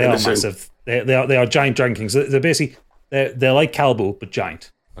 They are massive. They are giant dragonkins. They're basically they're like Calbo but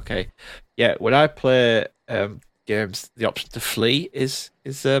giant. Okay, yeah. When I play the option to flee is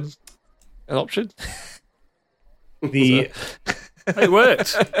an option. The It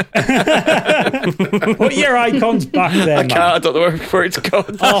worked. Put your icons back there, man. I don't know where it's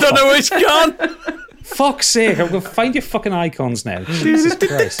gone. I don't know where it's gone. Fuck's sake, I'm going to find your fucking icons now. Jesus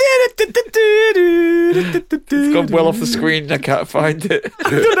Christ. It's gone well off the screen. I can't find it. I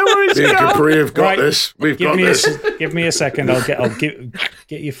don't know where it's Me and gone. Capri have got this. We've got this. Give me a second. I'll get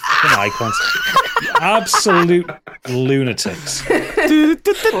your fucking icons. You absolute lunatics.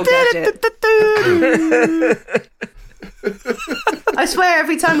 I swear,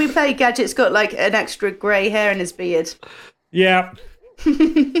 every time we play, Gadget's got like an extra grey hair in his beard. Yeah.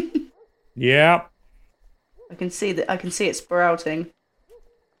 Yeah. I can see that. I can see it sprouting.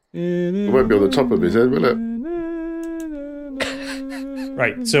 It won't be on the top of his head, will it?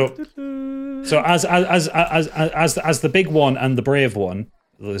 Right. So as the big one and the brave one,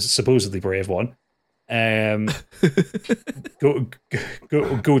 the supposedly brave one, go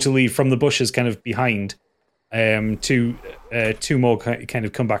to leave from the bushes, kind of behind. Two more kind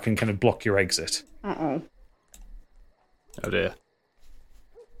of come back and kind of block your exit. Uh-oh. Oh dear.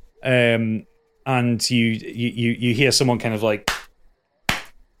 And you hear someone kind of like,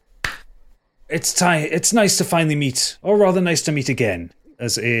 it's nice to finally meet, or rather nice to meet again,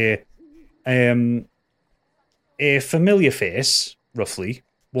 as a familiar face, roughly,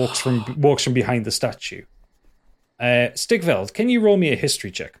 walks from behind the statue. Stigveld, can you roll me a history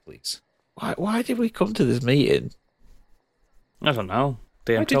check, please? Why did we come to this meeting? I don't know.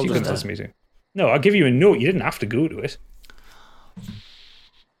 Why did you come to this meeting? No, I'll give you a note. You didn't have to go to it.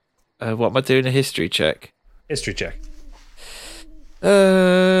 What am I doing? A history check? History check.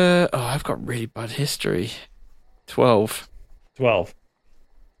 I've got really bad history. 12.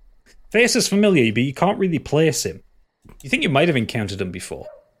 Face is familiar, but you can't really place him. You think you might have encountered him before.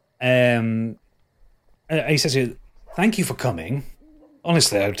 He says, "Thank you for coming.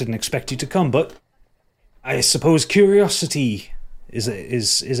 Honestly, I didn't expect you to come, but I suppose curiosity is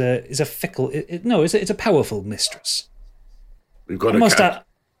a fickle. It's a powerful mistress. We've got a cat.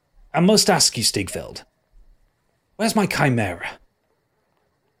 I must ask you, Stigveld, where's my chimera?"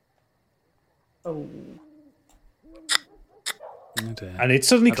 Oh. And it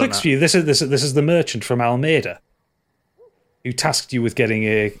suddenly clicks for you. This is the merchant from Almeida, who tasked you with getting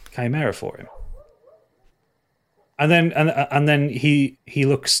a chimera for him. And then he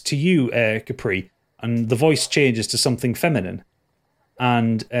looks to you, Capri, and the voice changes to something feminine,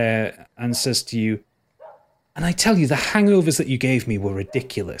 and says to you, "And I tell you, the hangovers that you gave me were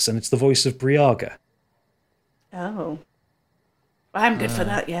ridiculous." And it's the voice of Briaga. Oh. I'm good for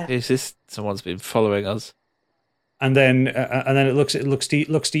that, yeah. Is this someone's been following us? And then it looks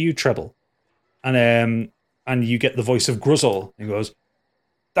to you, Treble, and you get the voice of Gruzzle. He goes,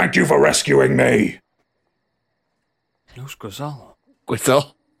 "Thank you for rescuing me." Who's Gruzzle?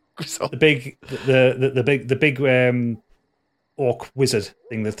 Gruzzle. The big orc wizard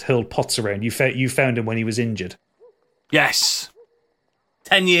thing that hurled pots around. You found him when he was injured. Yes.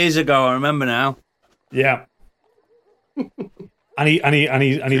 10 years ago, I remember now. Yeah. and he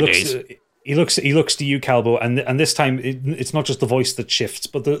looks to you, Calbo, and this time it's not just the voice that shifts,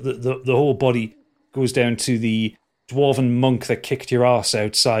 but the whole body goes down to the dwarven monk that kicked your ass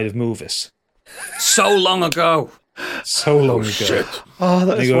outside of Movis. So long ago. So long ago. Shit. Oh,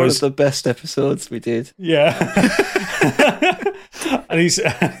 that was one of the best episodes we did. Yeah. and he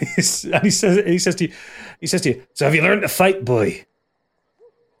says to you, "So have you learned to fight, boy?"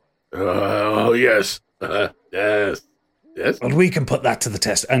 Oh yes. Yes. Well, we can put that to the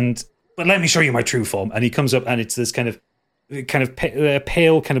test. But let me show you my true form. And he comes up, and it's this kind of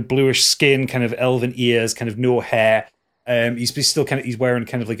pale, kind of bluish skin, kind of elven ears, kind of no hair. He's wearing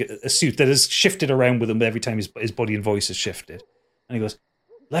kind of like a suit that has shifted around with him every time his body and voice has shifted. And he goes,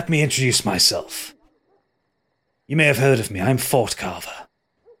 "Let me introduce myself. You may have heard of me. I'm Fort Carver,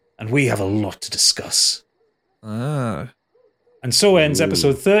 and we have a lot to discuss." Ah. And so ends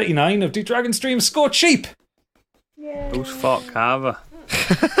episode 39 of Do Dragon Stream Score Cheap. Who's Fort Carver?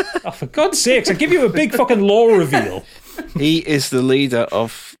 Oh, for God's sakes, I give you a big fucking lore reveal. He is the leader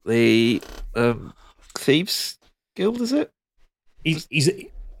of the Thieves Guild, is it?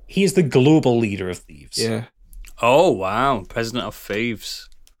 He is the global leader of thieves. Yeah. Oh, wow. President of Thieves.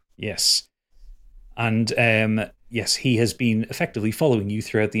 Yes. And yes, he has been effectively following you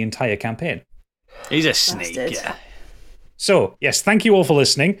throughout the entire campaign. He's a snake, yeah. So, yes, thank you all for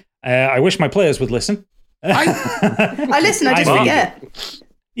listening. I wish my players would listen. I listen, I just forget.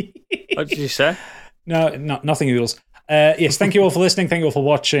 What did you say? No, nothing else. Yes, thank you all for listening. Thank you all for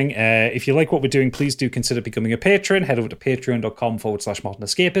watching. If you like what we're doing, please do consider becoming a patron. Head over to patreon.com/modern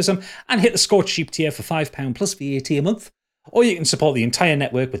escapism and hit the Scorched Sheep tier for £5 plus VAT a month. Or you can support the entire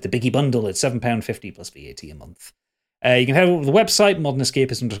network with the Biggie Bundle at £7.50 plus VAT a month. You can head over to the website,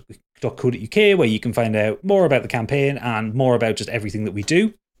 modernescapism.co.uk, where you can find out more about the campaign and more about just everything that we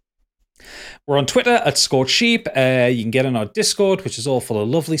do. We're on Twitter at Scorched Sheep. You can get on our Discord, which is all full of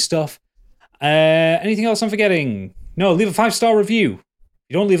lovely stuff. Anything else I'm forgetting? No, leave a 5-star review. If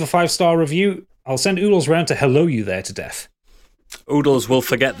you don't leave a 5-star review, I'll send Oodles round to hello you there to death. Oodles will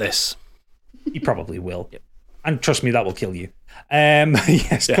forget this. He probably will. Yep. And trust me, that will kill you.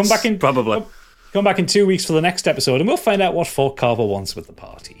 Yes, come back in. Probably. Come back in 2 weeks for the next episode, and we'll find out what Fork Carver wants with the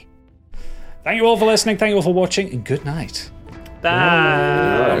party. Thank you all for listening. Thank you all for watching, and good night. Bye.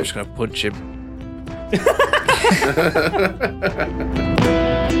 I'm just going to punch him.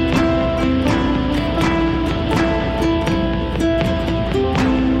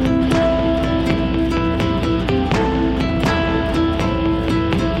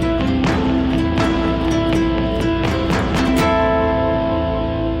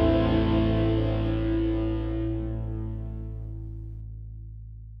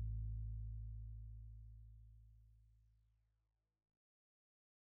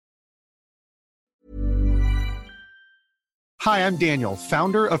 Hi, I'm Daniel,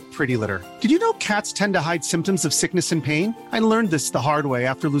 founder of Pretty Litter. Did you know cats tend to hide symptoms of sickness and pain? I learned this the hard way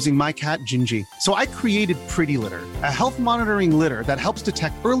after losing my cat, Gingy. So I created Pretty Litter, a health monitoring litter that helps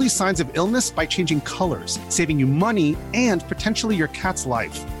detect early signs of illness by changing colors, saving you money and potentially your cat's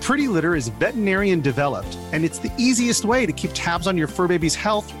life. Pretty Litter is veterinarian developed, and it's the easiest way to keep tabs on your fur baby's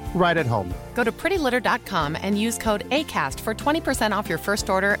health right at home. Go to prettylitter.com and use code ACAST for 20% off your first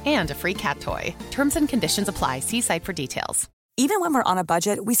order and a free cat toy. Terms and conditions apply. See site for details. Even when we're on a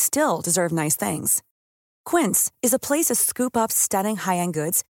budget, we still deserve nice things. Quince is a place to scoop up stunning high-end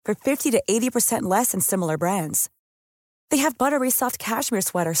goods for 50 to 80% less than similar brands. They have buttery soft cashmere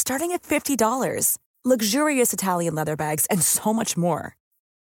sweaters starting at $50, luxurious Italian leather bags, and so much more.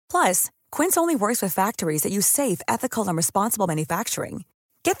 Plus, Quince only works with factories that use safe, ethical, and responsible manufacturing.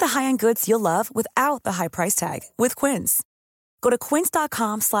 Get the high-end goods you'll love without the high price tag with Quince. Go to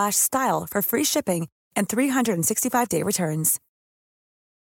quince.com/style for free shipping and 365-day returns.